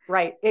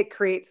 Right. It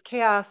creates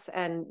chaos,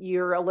 and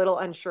you're a little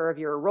unsure of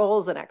your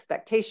roles and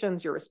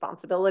expectations, your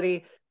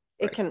responsibility.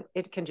 Right.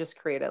 It can just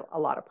create a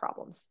lot of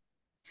problems.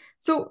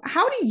 So,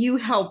 how do you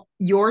help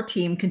your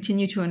team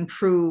continue to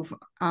improve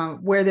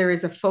where there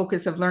is a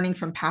focus of learning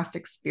from past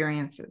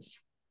experiences?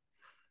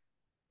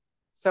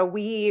 So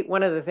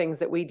one of the things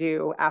that we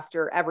do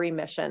after every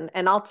mission,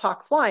 and I'll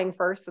talk flying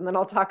first, and then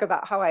I'll talk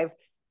about how I've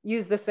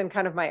used this in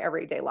kind of my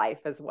everyday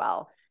life as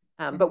well.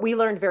 But we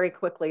learned very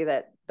quickly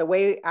that the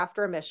way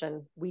after a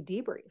mission, we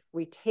debrief.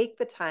 We take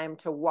the time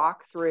to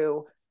walk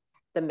through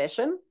the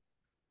mission,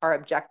 our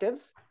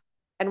objectives.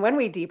 And when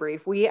we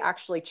debrief, we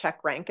actually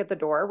check rank at the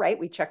door, right?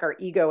 We check our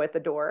ego at the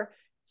door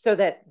so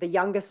that the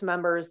youngest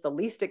members, the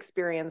least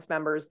experienced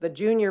members, the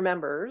junior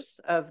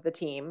members of the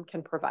team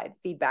can provide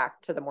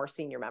feedback to the more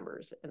senior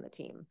members in the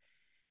team.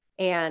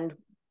 And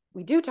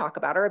we do talk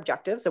about our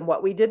objectives and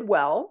what we did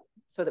well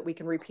so that we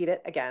can repeat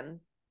it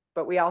again.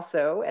 But we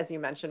also, as you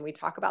mentioned, we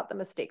talk about the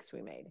mistakes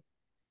we made.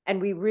 And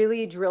we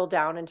really drill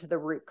down into the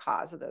root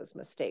cause of those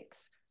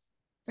mistakes.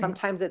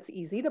 Sometimes it's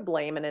easy to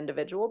blame an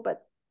individual,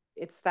 but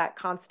it's that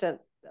constant,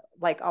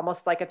 like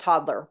almost like a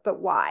toddler, but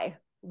why?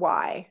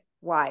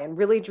 And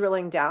really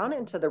drilling down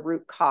into the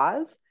root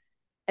cause.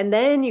 And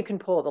then you can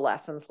pull the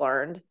lessons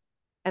learned.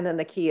 And then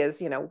the key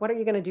is, what are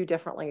you going to do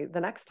differently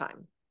the next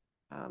time?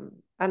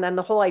 And then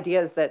the whole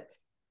idea is that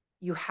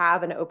you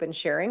have an open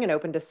sharing and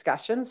open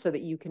discussion so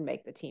that you can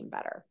make the team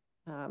better.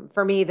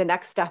 For me, the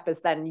next step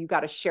is then you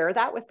got to share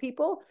that with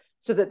people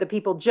so that the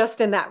people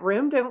just in that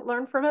room don't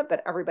learn from it,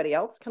 but everybody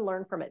else can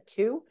learn from it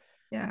too.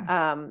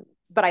 Yeah.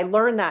 But I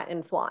learned that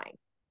in flying.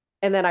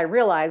 And then I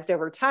realized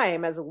over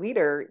time as a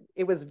leader,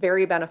 it was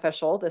very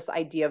beneficial. This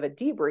idea of a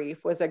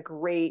debrief was a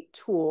great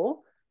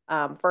tool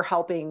for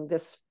helping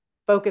this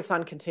focus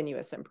on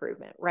continuous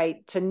improvement,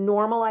 right? To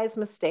normalize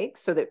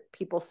mistakes so that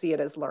people see it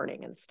as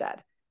learning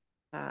instead.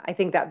 I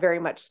think that very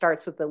much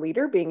starts with the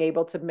leader being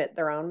able to admit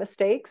their own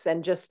mistakes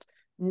and just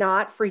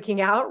not freaking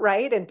out,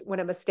 right? And when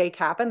a mistake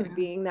happens,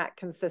 being that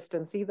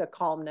consistency, the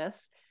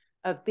calmness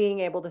of being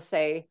able to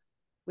say,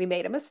 we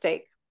made a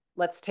mistake.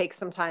 Let's take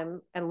some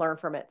time and learn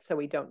from it so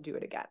we don't do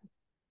it again.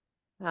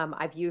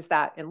 I've used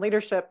that in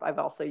leadership. I've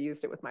also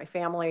used it with my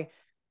family.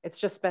 It's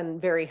just been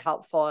very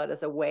helpful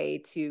as a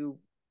way to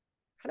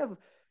kind of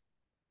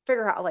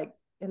figure out, like,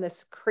 in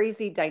this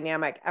crazy,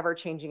 dynamic,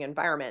 ever-changing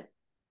environment,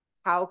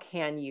 how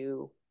can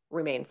you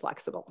remain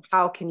flexible?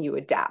 How can you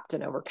adapt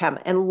and overcome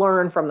and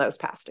learn from those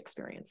past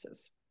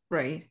experiences?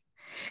 Right.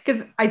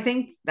 Because I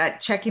think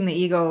that checking the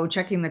ego,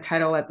 checking the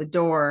title at the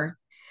door,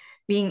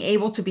 being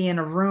able to be in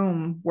a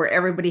room where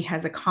everybody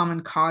has a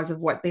common cause of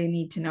what they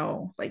need to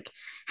know. Like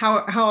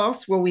how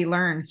else will we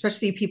learn,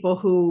 especially people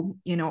who,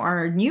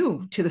 are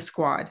new to the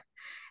squad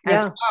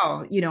as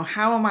well.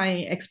 How am I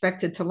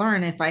expected to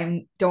learn if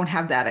I don't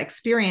have that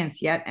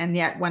experience yet? And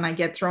yet when I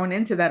get thrown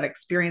into that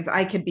experience,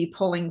 I could be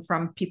pulling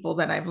from people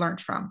that I've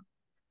learned from.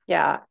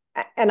 Yeah.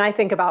 And I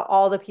think about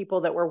all the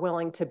people that were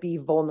willing to be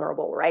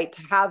vulnerable, right?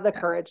 To have the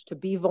courage to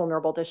be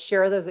vulnerable, to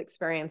share those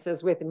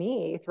experiences with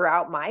me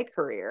throughout my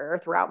career,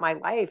 throughout my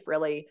life,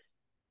 really,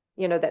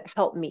 that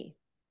helped me,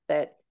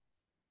 that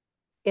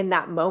in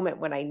that moment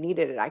when I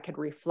needed it, I could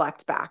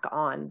reflect back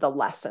on the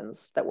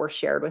lessons that were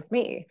shared with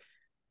me.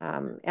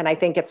 And I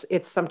think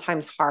it's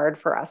sometimes hard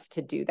for us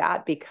to do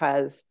that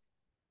because,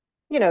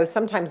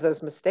 sometimes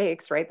those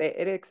mistakes, right?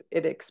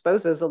 It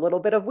exposes a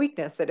little bit of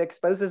weakness. It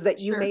exposes that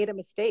you made a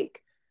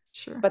mistake.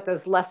 Sure. But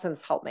those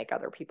lessons help make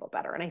other people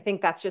better. And I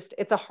think that's just,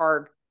 it's a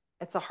hard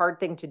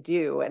thing to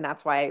do. And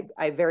that's why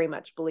I very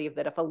much believe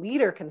that if a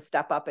leader can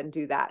step up and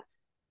do that,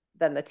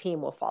 then the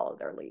team will follow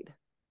their lead.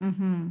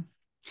 Mm-hmm.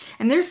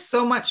 And there's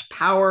so much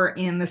power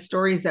in the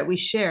stories that we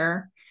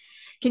share.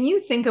 Can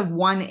you think of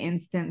one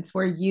instance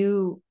where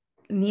you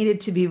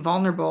needed to be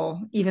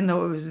vulnerable, even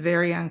though it was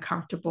very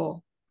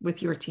uncomfortable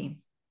with your team?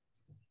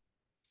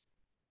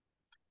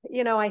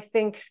 I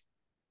think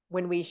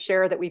when we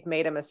share that we've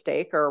made a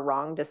mistake or a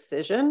wrong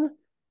decision,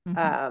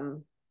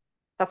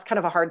 that's kind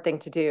of a hard thing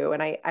to do.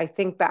 And I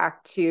think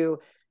back to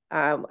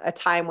a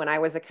time when I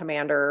was a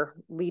commander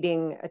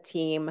leading a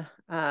team.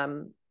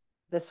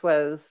 This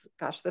was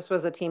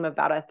a team of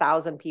about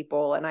 1,000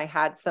 people. And I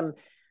had some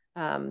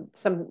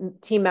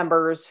team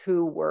members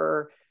who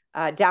were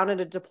down at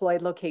a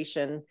deployed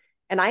location.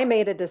 And I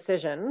made a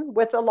decision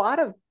with a lot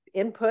of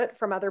input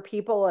from other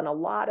people and a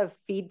lot of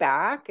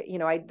feedback.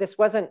 This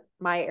wasn't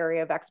my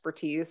area of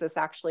expertise. This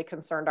actually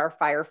concerned our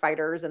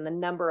firefighters and the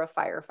number of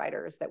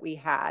firefighters that we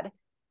had.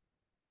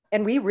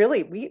 And we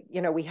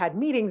had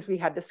meetings, we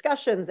had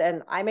discussions,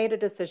 and I made a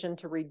decision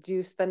to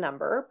reduce the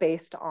number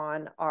based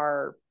on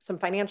some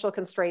financial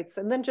constraints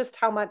and then just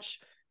how much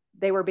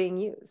they were being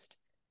used.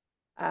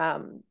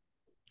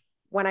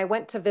 when I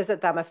went to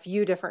visit them a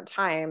few different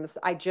times,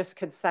 I just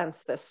could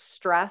sense this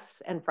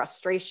stress and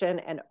frustration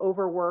and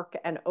overwork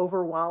and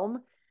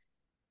overwhelm.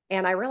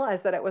 And I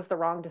realized that it was the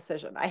wrong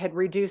decision. I had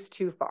reduced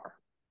too far.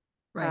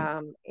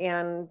 Right.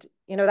 And,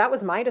 that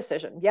was my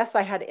decision. Yes,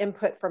 I had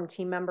input from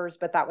team members,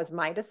 but that was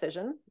my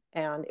decision.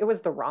 And it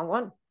was the wrong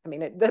one. I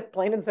mean,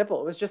 plain and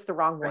simple, it was just the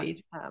wrong one. Right.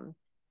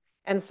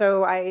 And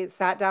so I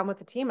sat down with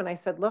the team and I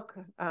said, look,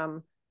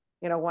 one,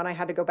 I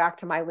had to go back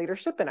to my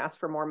leadership and ask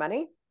for more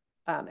money,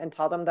 and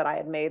tell them that I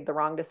had made the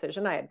wrong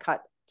decision. I had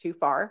cut too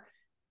far.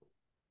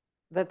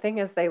 The thing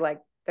is, they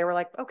were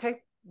like,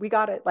 okay, we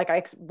got it. Like,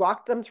 I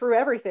walked them through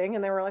everything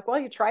and they were like, well,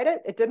 you tried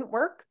it. It didn't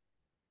work,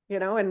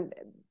 and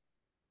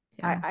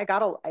Yeah.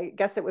 I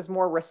guess it was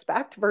more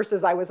respect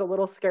versus I was a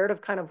little scared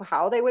of kind of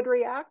how they would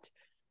react.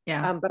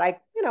 Yeah. But I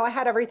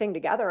had everything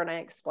together and I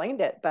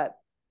explained it, but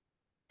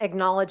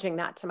acknowledging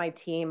that to my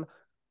team.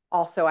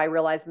 Also, I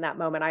realized in that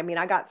moment, I mean,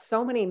 I got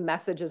so many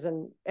messages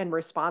and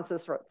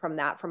responses from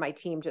my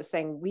team, just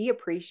saying, we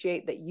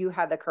appreciate that you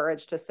had the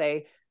courage to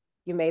say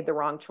you made the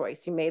wrong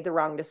choice, you made the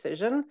wrong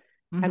decision.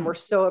 And we're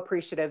so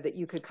appreciative that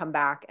you could come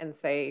back and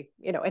say,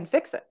 and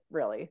fix it,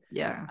 really.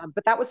 Yeah.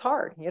 But that was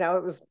hard.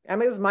 It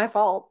was my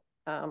fault,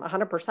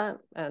 100%.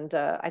 And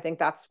I think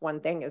that's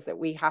one thing, is that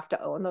we have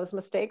to own those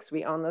mistakes.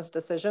 We own those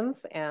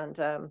decisions. And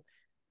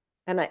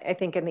I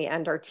think in the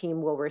end, our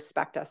team will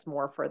respect us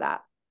more for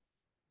that.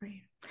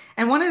 Right.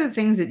 And one of the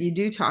things that you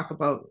do talk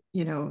about,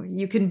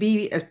 you can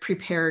be as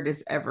prepared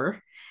as ever.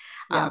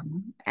 Yeah.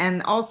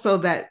 And also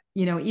that,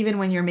 even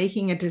when you're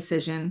making a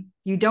decision,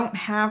 you don't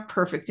have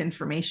perfect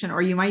information,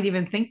 or you might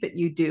even think that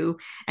you do,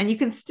 and you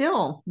can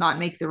still not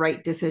make the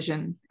right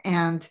decision.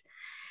 And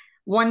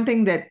one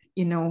thing that,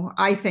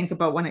 I think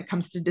about when it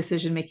comes to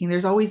decision making,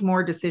 there's always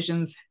more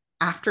decisions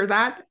after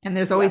that, and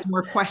there's always Yes.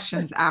 more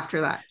questions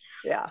after that.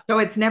 Yeah. So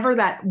it's never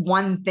that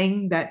one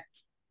thing that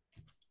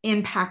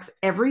impacts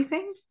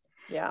everything.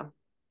 Yeah.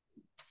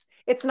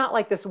 It's not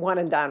like this one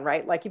and done,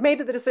 right? Like, you made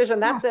the decision,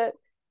 that's it.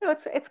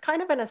 It's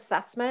kind of an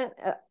assessment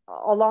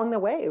along the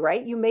way,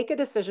 right? You make a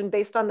decision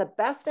based on the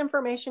best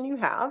information you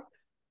have.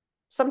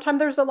 Sometimes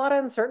there's a lot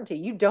of uncertainty.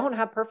 You don't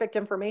have perfect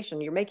information.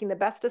 You're making the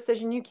best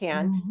decision you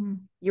can. Mm-hmm.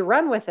 You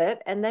run with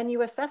it, and then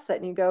you assess it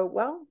and you go,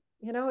 well,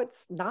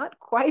 it's not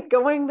quite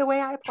going the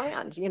way I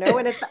planned,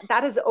 and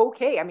that is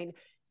okay. I mean,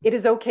 it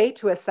is okay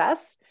to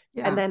assess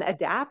and then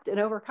adapt and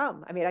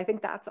overcome. I mean, I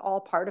think that's all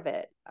part of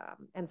it.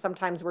 And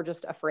sometimes we're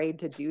just afraid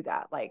to do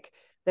that, like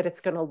that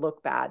it's going to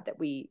look bad, that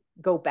we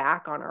go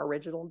back on our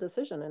original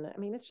decision. And I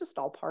mean, it's just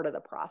all part of the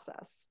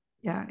process.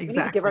 Yeah, exactly. We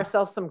need to give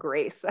ourselves some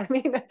grace. I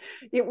mean,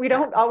 we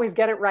don't always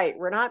get it right.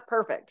 We're not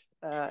perfect,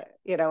 and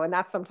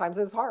that sometimes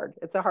is hard.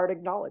 It's a hard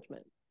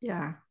acknowledgement.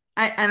 Yeah.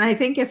 And I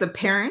think as a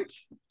parent,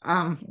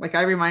 like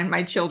I remind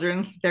my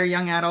children, they're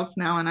young adults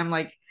now, and I'm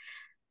like,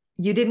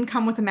 you didn't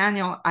come with a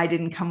manual. I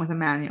didn't come with a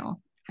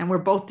manual. And we're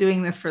both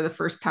doing this for the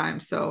first time.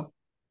 So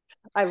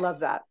I love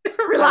that.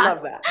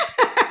 Relax. I love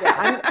that.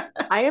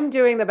 Yeah, I am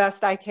doing the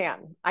best I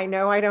can. I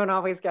know I don't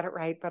always get it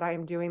right, but I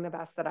am doing the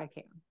best that I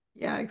can.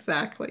 Yeah,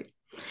 exactly.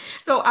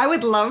 So I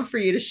would love for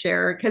you to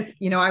share, because,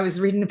 I was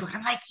reading the book.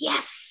 I'm like,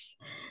 yes,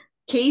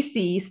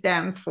 KC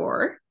stands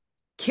for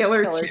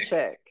Killer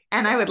Chick.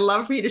 And I would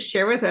love for you to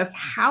share with us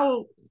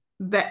how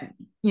that,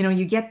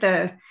 you get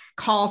the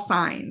call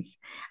signs,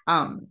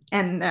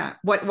 and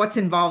what's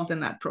involved in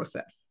that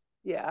process.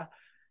 Yeah.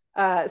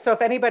 So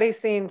if anybody's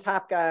seen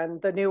Top Gun,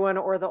 the new one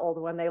or the old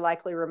one, they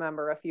likely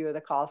remember a few of the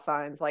call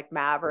signs, like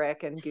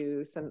Maverick and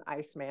Goose and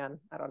Iceman.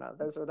 I don't know.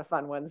 Those are the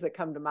fun ones that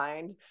come to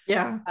mind.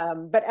 Yeah.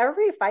 But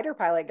every fighter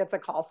pilot gets a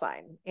call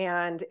sign,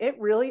 and it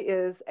really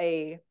is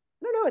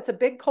it's a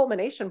big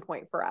culmination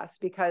point for us,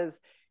 because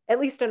at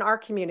least in our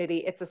community,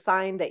 it's a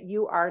sign that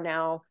you are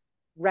now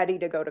ready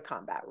to go to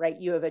combat, right?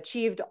 You have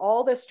achieved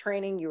all this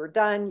training. You are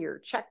done. You're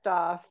checked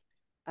off.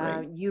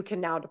 Right. You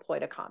can now deploy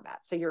to combat.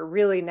 So you're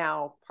really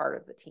now part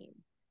of the team.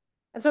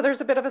 And so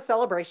there's a bit of a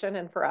celebration.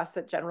 And for us,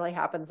 it generally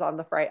happens on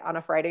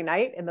a Friday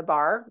night in the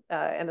bar,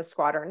 in the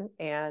squadron.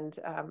 And,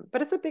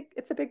 but it's a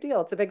big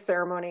deal. It's a big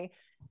ceremony.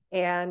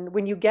 And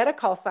when you get a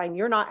call sign,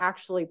 you're not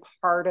actually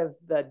part of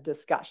the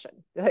discussion.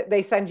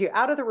 They send you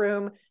out of the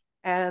room,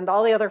 and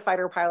all the other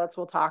fighter pilots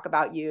will talk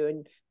about you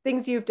and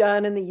things you've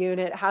done in the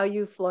unit, how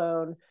you've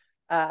flown.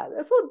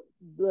 It's a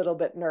little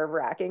bit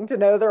nerve-wracking to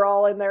know they're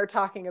all in there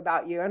talking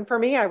about you. And for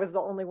me, I was the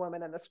only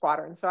woman in the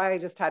squadron, so I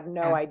just had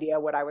no idea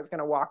what I was going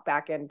to walk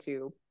back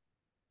into.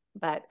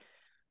 But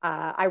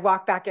I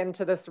walked back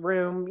into this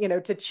room,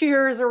 to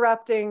cheers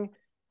erupting,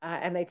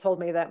 and they told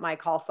me that my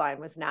call sign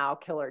was now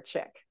Killer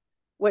Chick,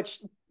 which,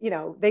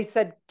 they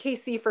said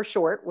KC for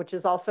short, which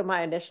is also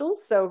my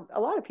initials. So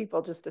a lot of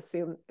people just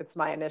assume it's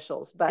my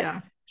initials,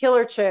 but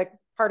Killer Chick,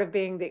 part of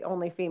being the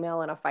only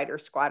female in a fighter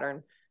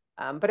squadron.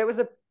 But it was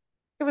a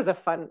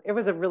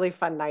really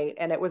fun night.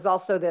 And it was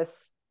also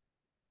this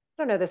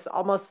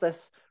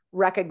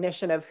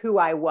recognition of who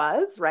I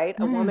was, right?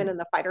 A woman in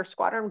the fighter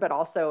squadron, but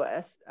also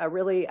a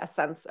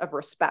sense of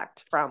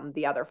respect from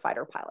the other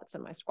fighter pilots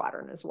in my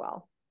squadron as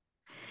well.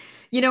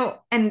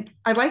 And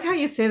I like how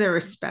you say the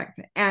respect.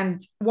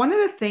 And one of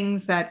the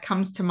things that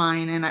comes to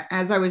mind, and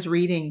as I was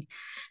reading,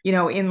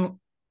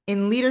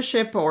 in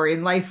leadership or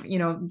in life,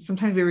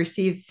 sometimes we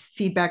receive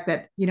feedback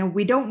that,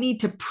 we don't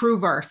need to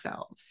prove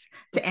ourselves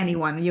to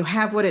anyone. You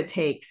have what it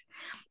takes.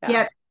 Yeah.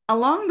 Yet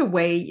along the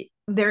way,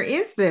 there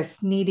is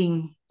this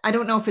needing, I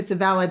don't know if it's a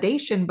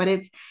validation, but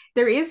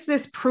there is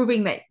this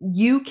proving that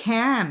you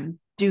can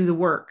do the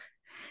work.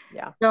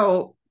 Yeah.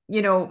 So,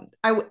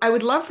 I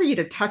would love for you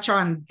to touch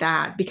on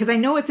that because I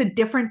know it's a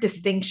different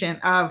distinction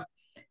of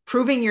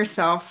proving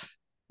yourself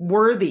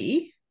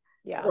worthy,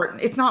 Yeah. or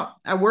it's not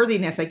a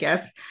worthiness, I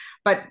guess,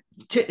 but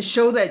to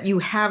show that you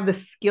have the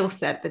skill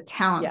set, the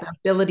talent, Yes.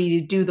 the ability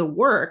to do the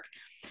work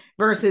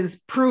versus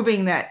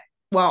proving that,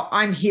 well,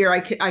 I'm here,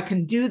 I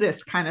can do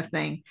this kind of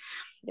thing.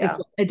 Yeah.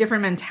 It's a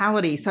different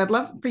mentality. So I'd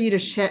love for you to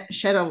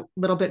shed a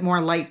little bit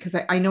more light because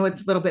I know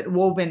it's a little bit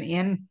woven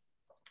in,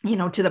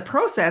 to the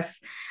process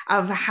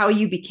of how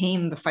you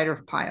became the fighter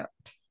pilot.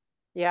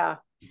 Yeah.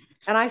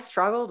 And I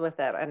struggled with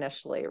it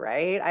initially,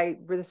 right?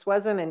 This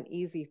wasn't an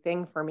easy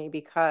thing for me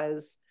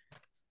because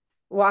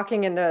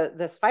walking into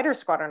this fighter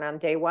squadron on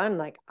day one,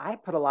 like I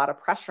put a lot of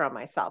pressure on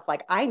myself.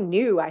 Like I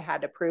knew I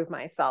had to prove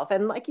myself.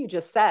 And like you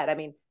just said, I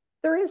mean,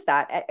 there is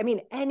that. I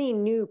mean, any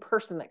new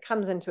person that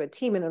comes into a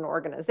team in an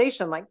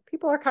organization, like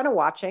people are kind of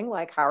watching,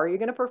 like, how are you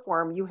going to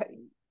perform?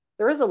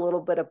 There is a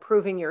little bit of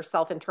proving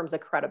yourself in terms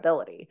of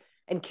credibility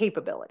and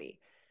capability.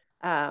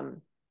 But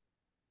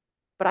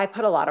I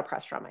put a lot of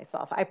pressure on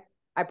myself.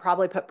 I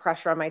probably put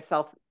pressure on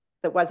myself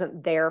that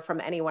wasn't there from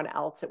anyone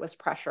else. It was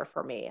pressure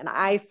for me. And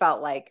I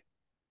felt like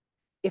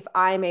if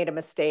I made a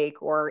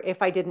mistake or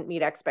if I didn't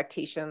meet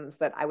expectations,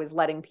 that I was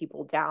letting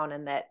people down,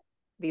 and that,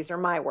 these are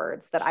my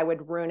words, that I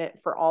would ruin it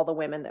for all the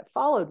women that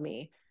followed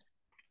me.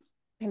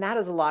 And that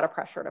is a lot of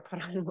pressure to put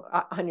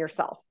on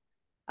yourself.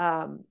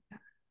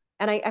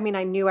 And I mean,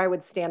 I knew I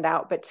would stand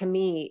out, but to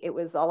me, it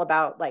was all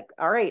about like,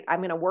 all right, I'm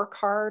going to work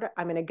hard.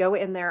 I'm going to go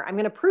in there. I'm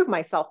going to prove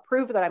myself,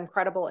 prove that I'm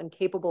credible and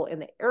capable in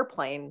the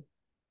airplane.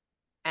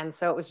 And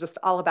so it was just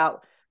all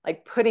about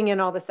like putting in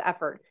all this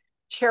effort,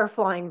 chair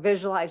flying,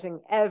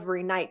 visualizing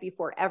every night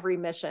before every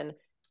mission.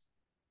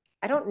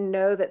 I don't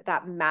know that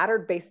that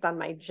mattered based on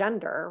my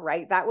gender,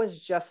 right? That was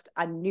just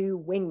a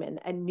new wingman,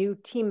 a new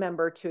team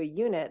member to a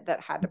unit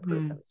that had to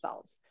prove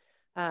themselves.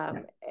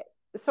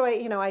 So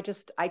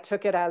I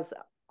took it as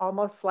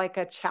almost like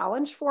a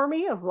challenge for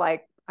me of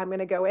like, I'm going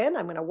to go in,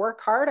 I'm going to work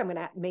hard, I'm going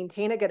to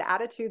maintain a good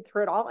attitude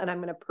through it all, and I'm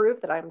going to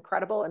prove that I'm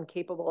credible and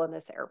capable in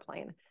this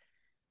airplane.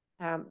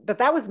 But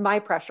that was my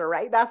pressure,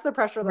 right? That's the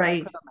pressure that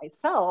I put on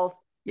myself.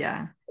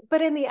 Yeah.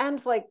 But in the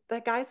end, like the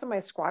guys in my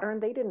squadron,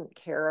 they didn't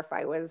care if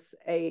I was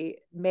a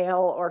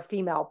male or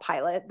female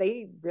pilot.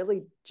 They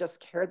really just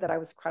cared that I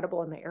was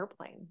credible in the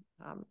airplane.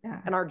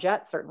 And our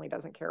jet certainly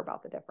doesn't care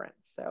about the difference.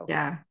 So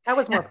that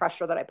was more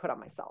pressure that I put on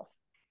myself.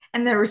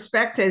 And the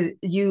respect as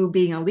you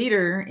being a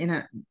leader in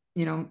a,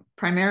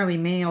 primarily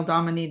male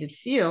dominated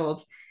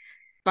field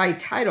by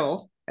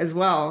title as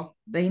well,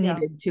 they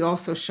needed to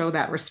also show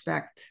that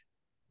respect.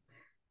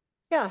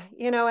 Yeah.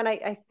 And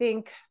I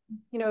think,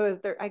 is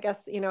there, I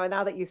guess,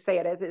 now that you say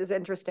it, it is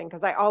interesting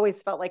because I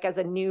always felt like as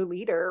a new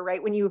leader,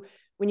 right? When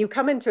you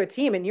come into a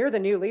team and you're the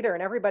new leader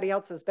and everybody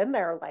else has been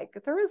there, like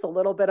there is a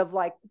little bit of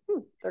like,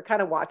 they're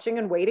kind of watching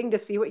and waiting to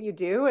see what you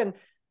do. And,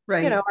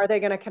 are they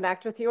going to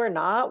connect with you or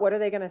not? What are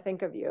they going to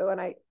think of you?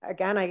 And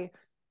I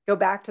go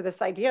back to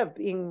this idea of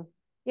being,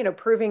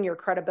 proving your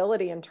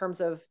credibility in terms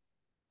of,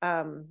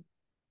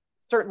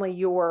 certainly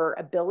your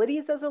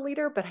abilities as a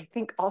leader, but I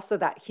think also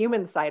that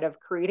human side of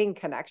creating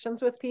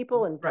connections with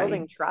people and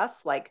building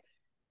trust. Like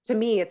to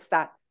me, it's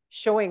that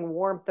showing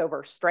warmth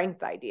over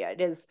strength idea.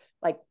 It is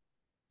like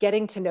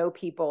getting to know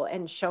people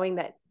and showing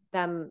that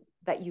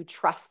you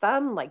trust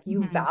them, like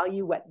you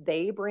value what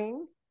they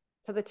bring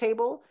to the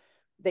table,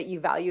 that you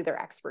value their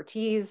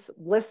expertise,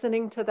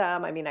 listening to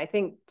them. I mean, I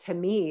think to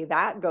me,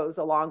 that goes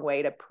a long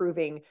way to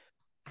proving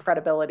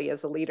credibility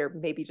as a leader,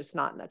 maybe just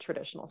not in a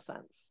traditional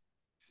sense.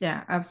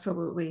 Yeah,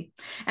 absolutely.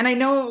 And I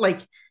know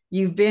like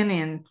you've been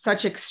in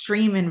such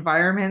extreme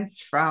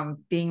environments,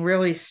 from being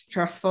really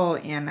stressful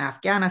in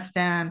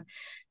Afghanistan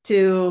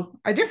to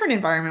a different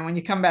environment when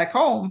you come back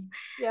home.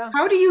 Yeah.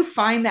 How do you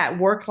find that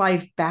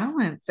work-life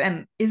balance,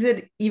 and is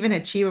it even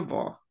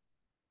achievable?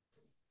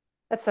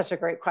 That's such a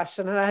great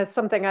question. And it's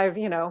something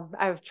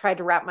I've tried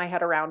to wrap my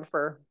head around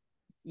for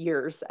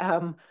years.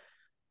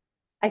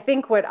 I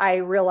think what I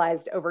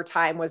realized over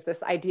time was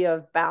this idea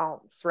of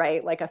balance,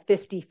 right? Like a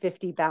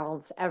 50-50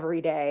 balance every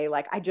day.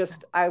 Like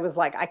I was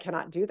like, I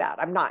cannot do that.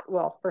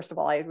 Well, first of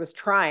all, I was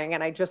trying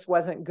and I just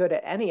wasn't good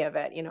at any of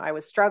it. I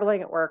was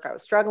struggling at work. I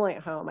was struggling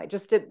at home.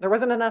 There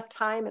wasn't enough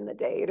time in the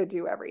day to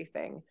do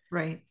everything.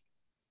 Right.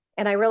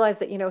 And I realized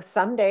that,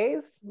 some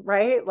days,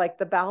 right? Like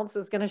the balance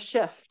is going to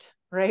shift,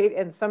 right?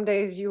 And some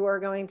days you are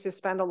going to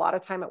spend a lot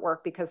of time at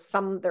work because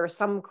there's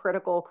some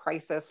critical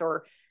crisis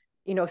or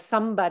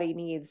somebody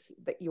needs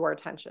your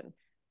attention.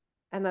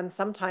 And then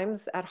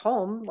sometimes at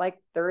home, like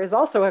there is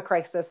also a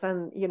crisis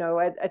and,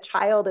 a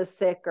child is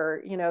sick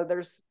or,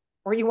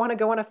 or you want to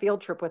go on a field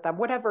trip with them,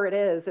 whatever it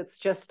is. It's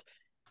just,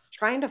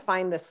 trying to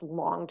find this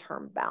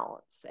long-term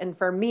balance. And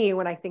for me,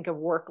 when I think of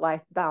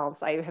work-life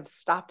balance, I have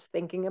stopped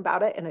thinking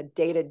about it in a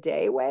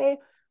day-to-day way.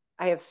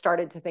 I have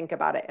started to think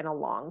about it in a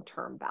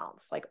long-term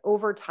balance. Like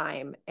over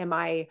time, am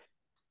I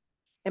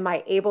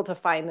able to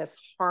find this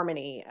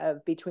harmony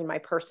of between my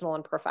personal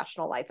and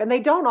professional life? And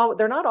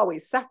they're not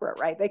always separate,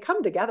 right? They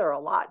come together a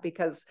lot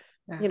because,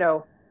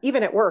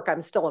 even at work,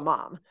 I'm still a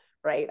mom,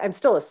 right? I'm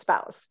still a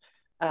spouse.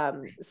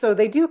 So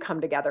they do come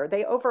together,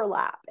 they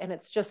overlap. And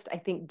it's just, I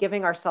think,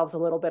 giving ourselves a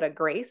little bit of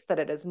grace that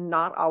it is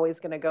not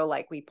always going to go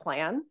like we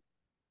plan.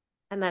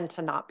 And then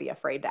to not be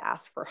afraid to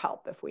ask for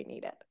help if we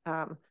need it.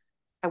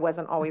 I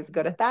wasn't always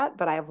good at that,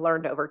 but I have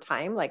learned over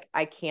time, like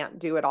I can't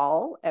do it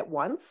all at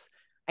once.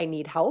 I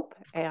need help,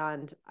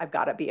 and I've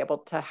got to be able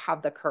to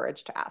have the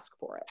courage to ask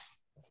for it.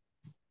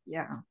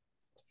 Yeah.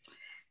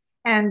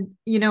 And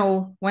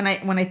when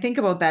I think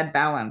about that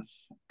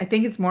balance, I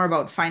think it's more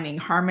about finding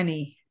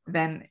harmony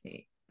than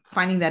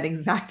finding that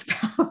exact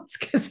balance,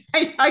 because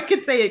I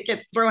could say it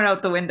gets thrown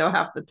out the window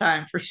half the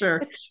time for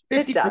sure.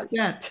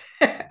 50%.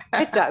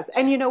 It does.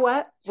 And you know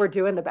what? We're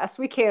doing the best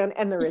we can,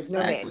 and there is no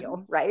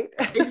manual, right?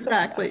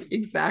 Exactly.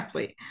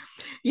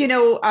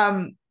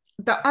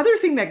 The other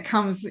thing that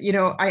comes,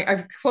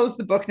 I've closed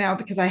the book now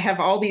because I have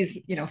all these,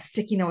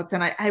 sticky notes,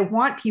 and I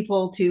want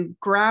people to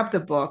grab the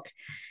book.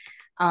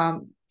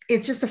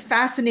 It's just a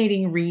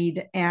fascinating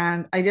read.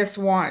 And I just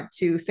want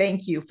to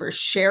thank you for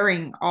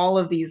sharing all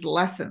of these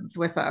lessons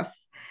with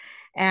us.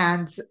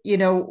 And,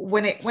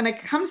 when it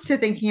comes to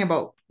thinking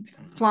about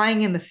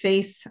flying in the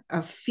face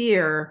of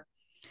fear,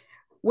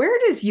 where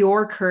does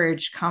your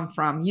courage come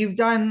from? You've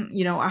done,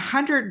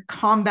 100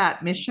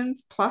 combat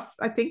missions plus,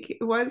 I think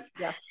it was.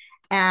 Yes.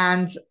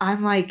 And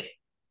I'm like,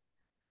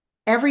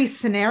 every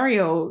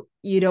scenario,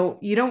 you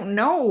don't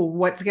know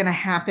what's going to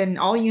happen.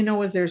 All you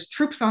know is there's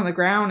troops on the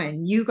ground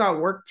and you got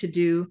work to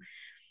do.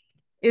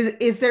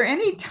 Is there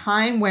any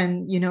time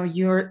when,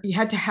 you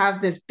had to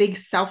have this big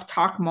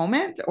self-talk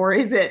moment, or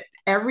is it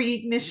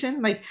every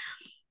mission? Like,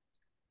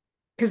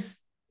 because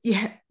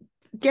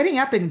getting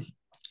up and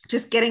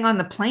just getting on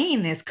the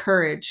plane is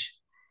courage.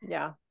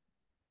 Yeah.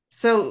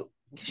 So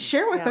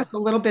share with us a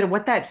little bit of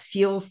what that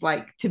feels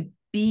like to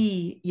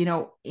be,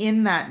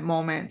 in that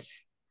moment.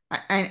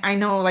 I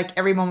know like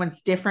every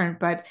moment's different,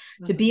 but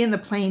to be in the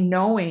plane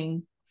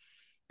knowing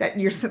that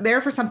you're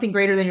there for something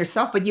greater than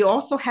yourself, but you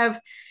also have,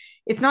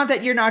 it's not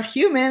that you're not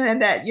human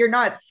and that you're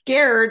not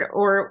scared,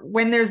 or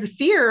when there's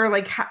fear,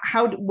 like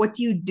what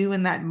do you do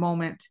in that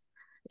moment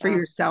for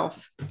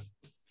yourself?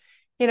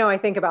 I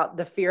think about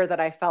the fear that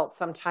I felt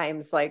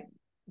sometimes, like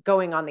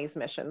going on these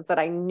missions that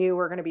I knew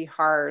were going to be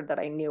hard, that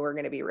I knew were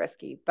going to be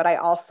risky. But I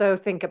also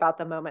think about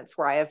the moments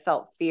where I have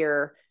felt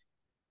fear,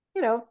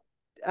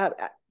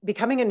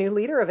 becoming a new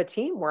leader of a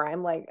team where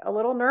I'm like a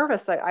little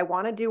nervous. I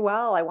want to do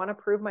well. I want to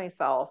prove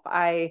myself.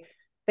 I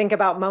think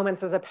about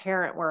moments as a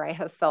parent where I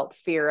have felt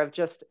fear of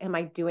just, am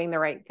I doing the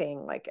right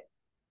thing? Like,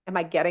 am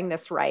I getting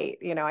this right?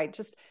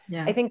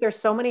 I think there's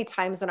so many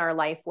times in our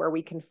life where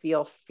we can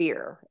feel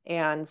fear.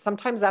 And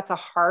sometimes that's a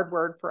hard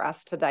word for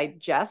us to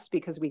digest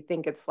because we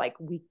think it's like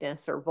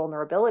weakness or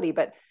vulnerability,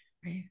 but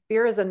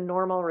fear is a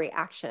normal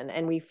reaction.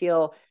 And we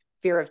feel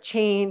fear of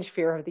change,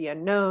 fear of the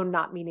unknown,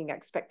 not meeting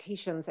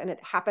expectations. And it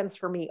happens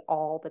for me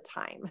all the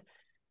time.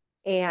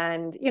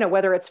 And,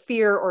 whether it's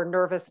fear or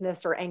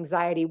nervousness or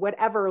anxiety,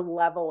 whatever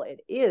level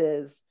it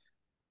is,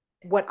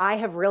 what I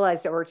have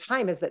realized over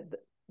time is that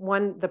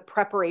the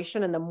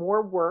preparation and the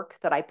more work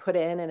that I put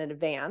in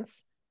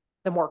advance,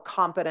 the more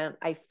confident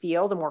I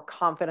feel,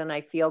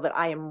 that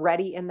I am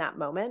ready in that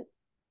moment.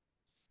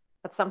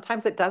 But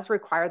sometimes it does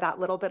require that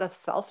little bit of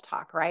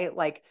self-talk, right?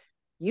 Like,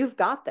 you've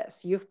got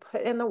this, you've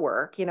put in the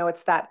work,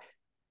 it's that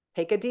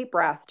take a deep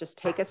breath, just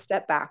take a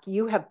step back.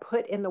 You have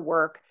put in the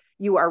work,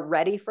 you are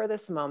ready for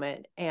this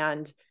moment,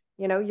 and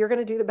you're going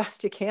to do the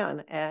best you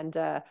can. And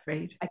I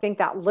think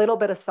that little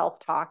bit of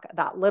self-talk,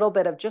 that little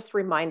bit of just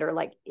reminder,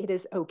 like, it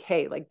is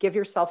okay. Like, give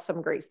yourself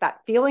some grace.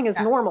 That feeling is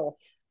normal,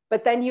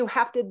 but then you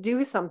have to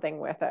do something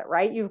with it,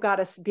 right? You've got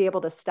to be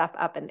able to step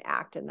up and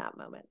act in that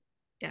moment.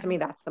 To me,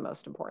 that's the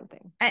most important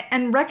thing.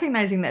 And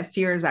recognizing that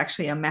fear is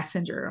actually a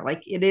messenger.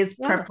 Like, it is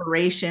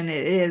preparation.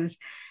 It is,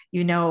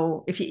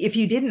 if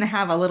you didn't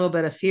have a little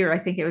bit of fear, I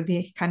think it would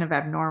be kind of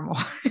abnormal.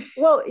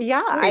 Well,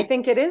 yeah, I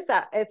think it is.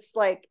 It's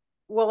like,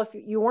 well, if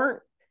you weren't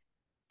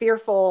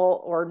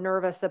fearful or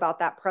nervous about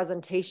that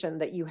presentation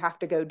that you have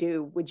to go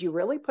do, would you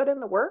really put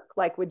in the work?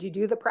 Like, would you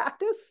do the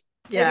practice?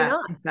 Maybe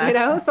not,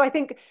 exactly. So I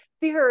think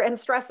fear and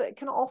stress, it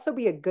can also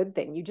be a good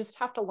thing. You just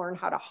have to learn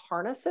how to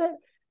harness it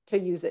to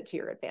use it to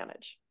your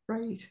advantage.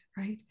 Right.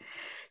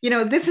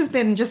 This has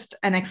been just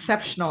an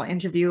exceptional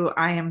interview.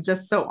 I am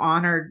just so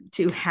honored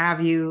to have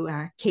you,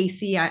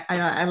 Casey.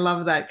 I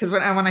love that, because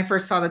when I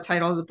first saw the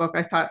title of the book,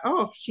 I thought,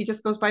 oh, she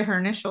just goes by her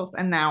initials.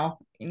 And now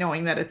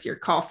knowing that it's your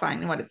call sign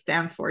and what it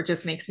stands for, it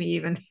just makes me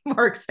even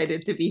more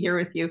excited to be here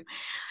with you.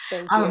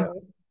 Thank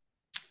you.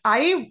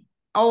 I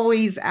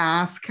always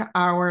ask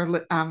our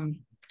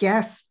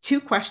guests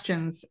two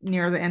questions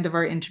near the end of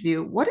our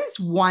interview. What is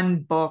one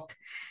book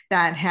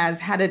that has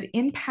had an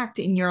impact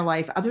in your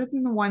life other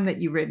than the one that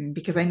you've written?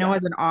 Because I know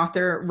as an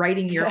author,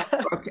 writing your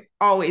own book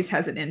always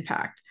has an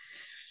impact.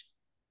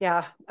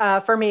 Yeah.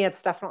 For me,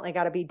 it's definitely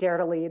got to be Dare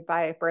to Lead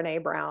by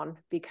Brene Brown,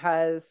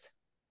 because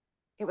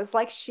it was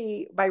like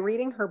by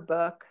reading her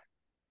book,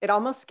 it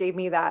almost gave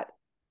me that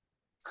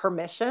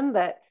permission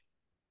that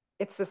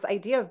it's this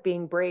idea of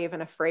being brave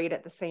and afraid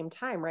at the same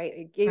time,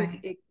 right?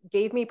 It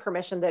gave me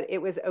permission that it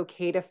was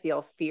okay to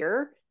feel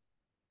fear,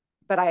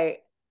 but I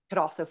could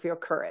also feel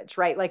courage,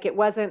 right? Like I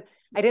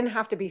didn't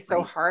have to be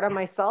so hard on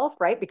myself,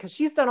 right? Because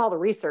she's done all the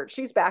research,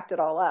 she's backed it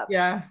all up,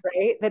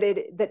 right? That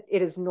it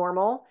is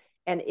normal.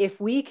 And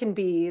if we can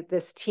be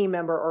this team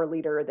member or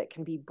leader that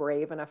can be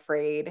brave and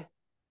afraid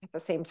at the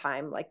same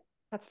time, like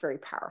that's very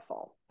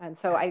powerful. And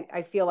so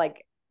I feel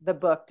like the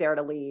book Dare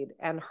to Lead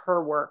and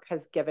her work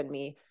has given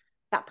me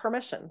that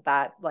permission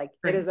that like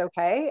it is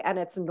okay and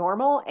it's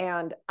normal,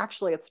 and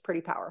actually it's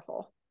pretty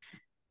powerful.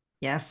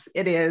 Yes,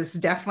 it is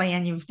definitely.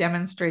 And you've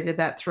demonstrated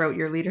that throughout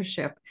your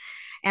leadership.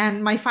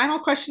 And my final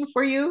question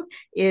for you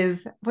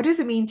is, what does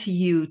it mean to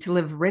you to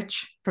live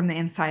rich from the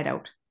inside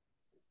out?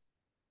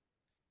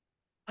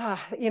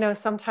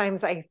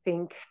 Sometimes I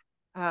think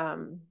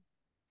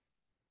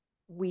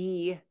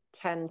we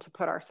tend to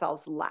put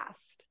ourselves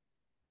last,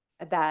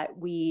 that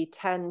we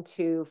tend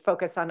to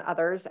focus on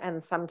others.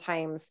 And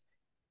sometimes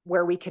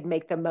where we could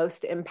make the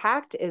most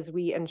impact is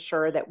we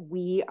ensure that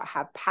we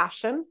have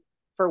passion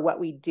for what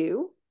we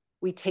do.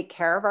 We take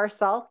care of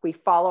ourselves. We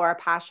follow our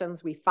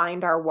passions. We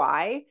find our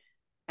why.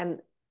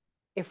 And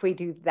if we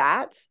do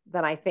that,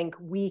 then I think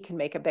we can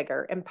make a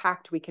bigger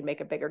impact. We can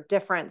make a bigger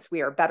difference.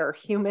 We are better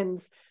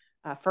humans.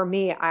 For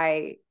me,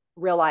 I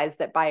realized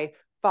that by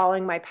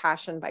following my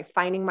passion, by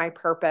finding my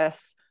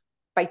purpose,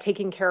 by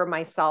taking care of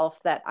myself,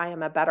 that I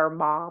am a better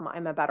mom,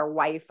 I'm a better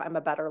wife, I'm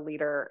a better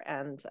leader.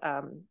 And,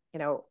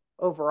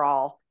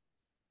 overall,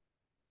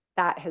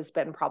 that has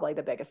been probably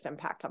the biggest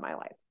impact on my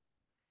life.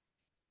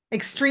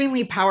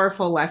 Extremely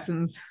powerful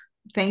lessons.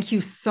 Thank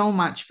you so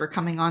much for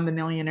coming on the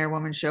Millionaire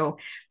Woman Show.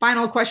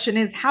 Final question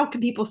is, how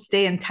can people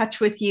stay in touch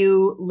with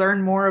you,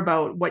 learn more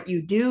about what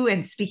you do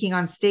and speaking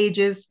on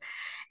stages?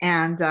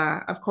 And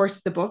of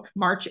course, the book,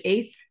 March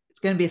 8th. It's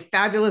going to be a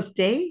fabulous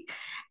day.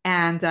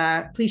 And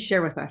please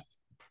share with us.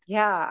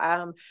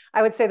 Yeah,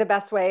 I would say the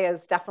best way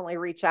is definitely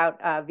reach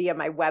out via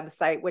my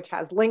website, which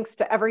has links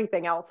to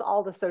everything else,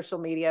 all the social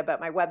media.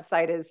 But my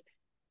website is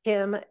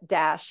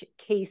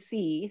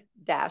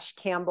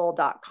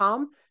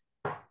kim-kc-campbell.com.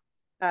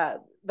 There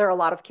are a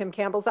lot of Kim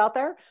Campbells out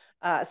there,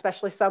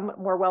 especially some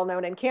more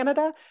well-known in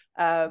Canada.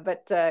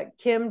 But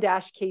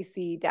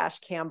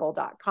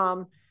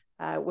kim-kc-campbell.com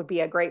would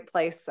be a great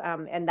place.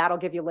 And that'll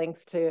give you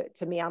links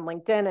to me on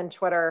LinkedIn and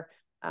Twitter,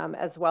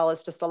 as well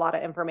as just a lot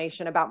of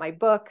information about my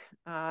book,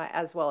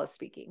 as well as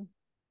speaking.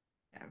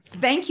 Yes.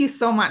 Thank you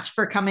so much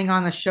for coming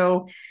on the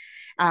show.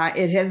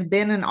 It has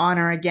been an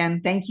honor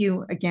again. Thank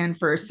you again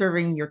for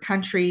serving your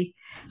country.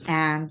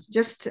 And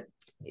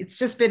it's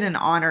just been an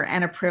honor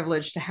and a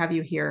privilege to have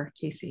you here,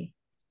 Casey.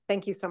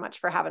 Thank you so much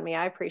for having me.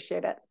 I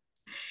appreciate it.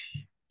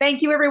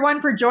 Thank you, everyone,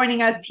 for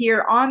joining us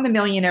here on the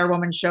Millionaire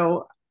Woman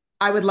Show.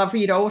 I would love for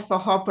you to also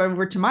hop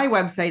over to my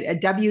website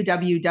at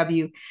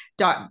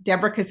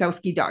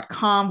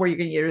www.deborahkosowski.com, where you're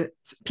going to get a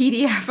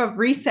PDF of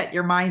Reset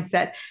Your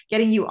Mindset,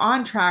 getting you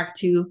on track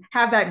to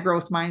have that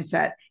growth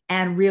mindset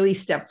and really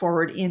step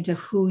forward into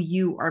who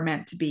you are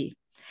meant to be.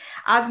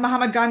 As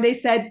Mahatma Gandhi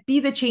said, be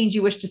the change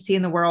you wish to see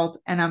in the world.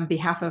 And on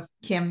behalf of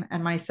Kim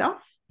and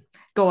myself,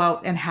 go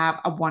out and have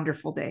a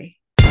wonderful day.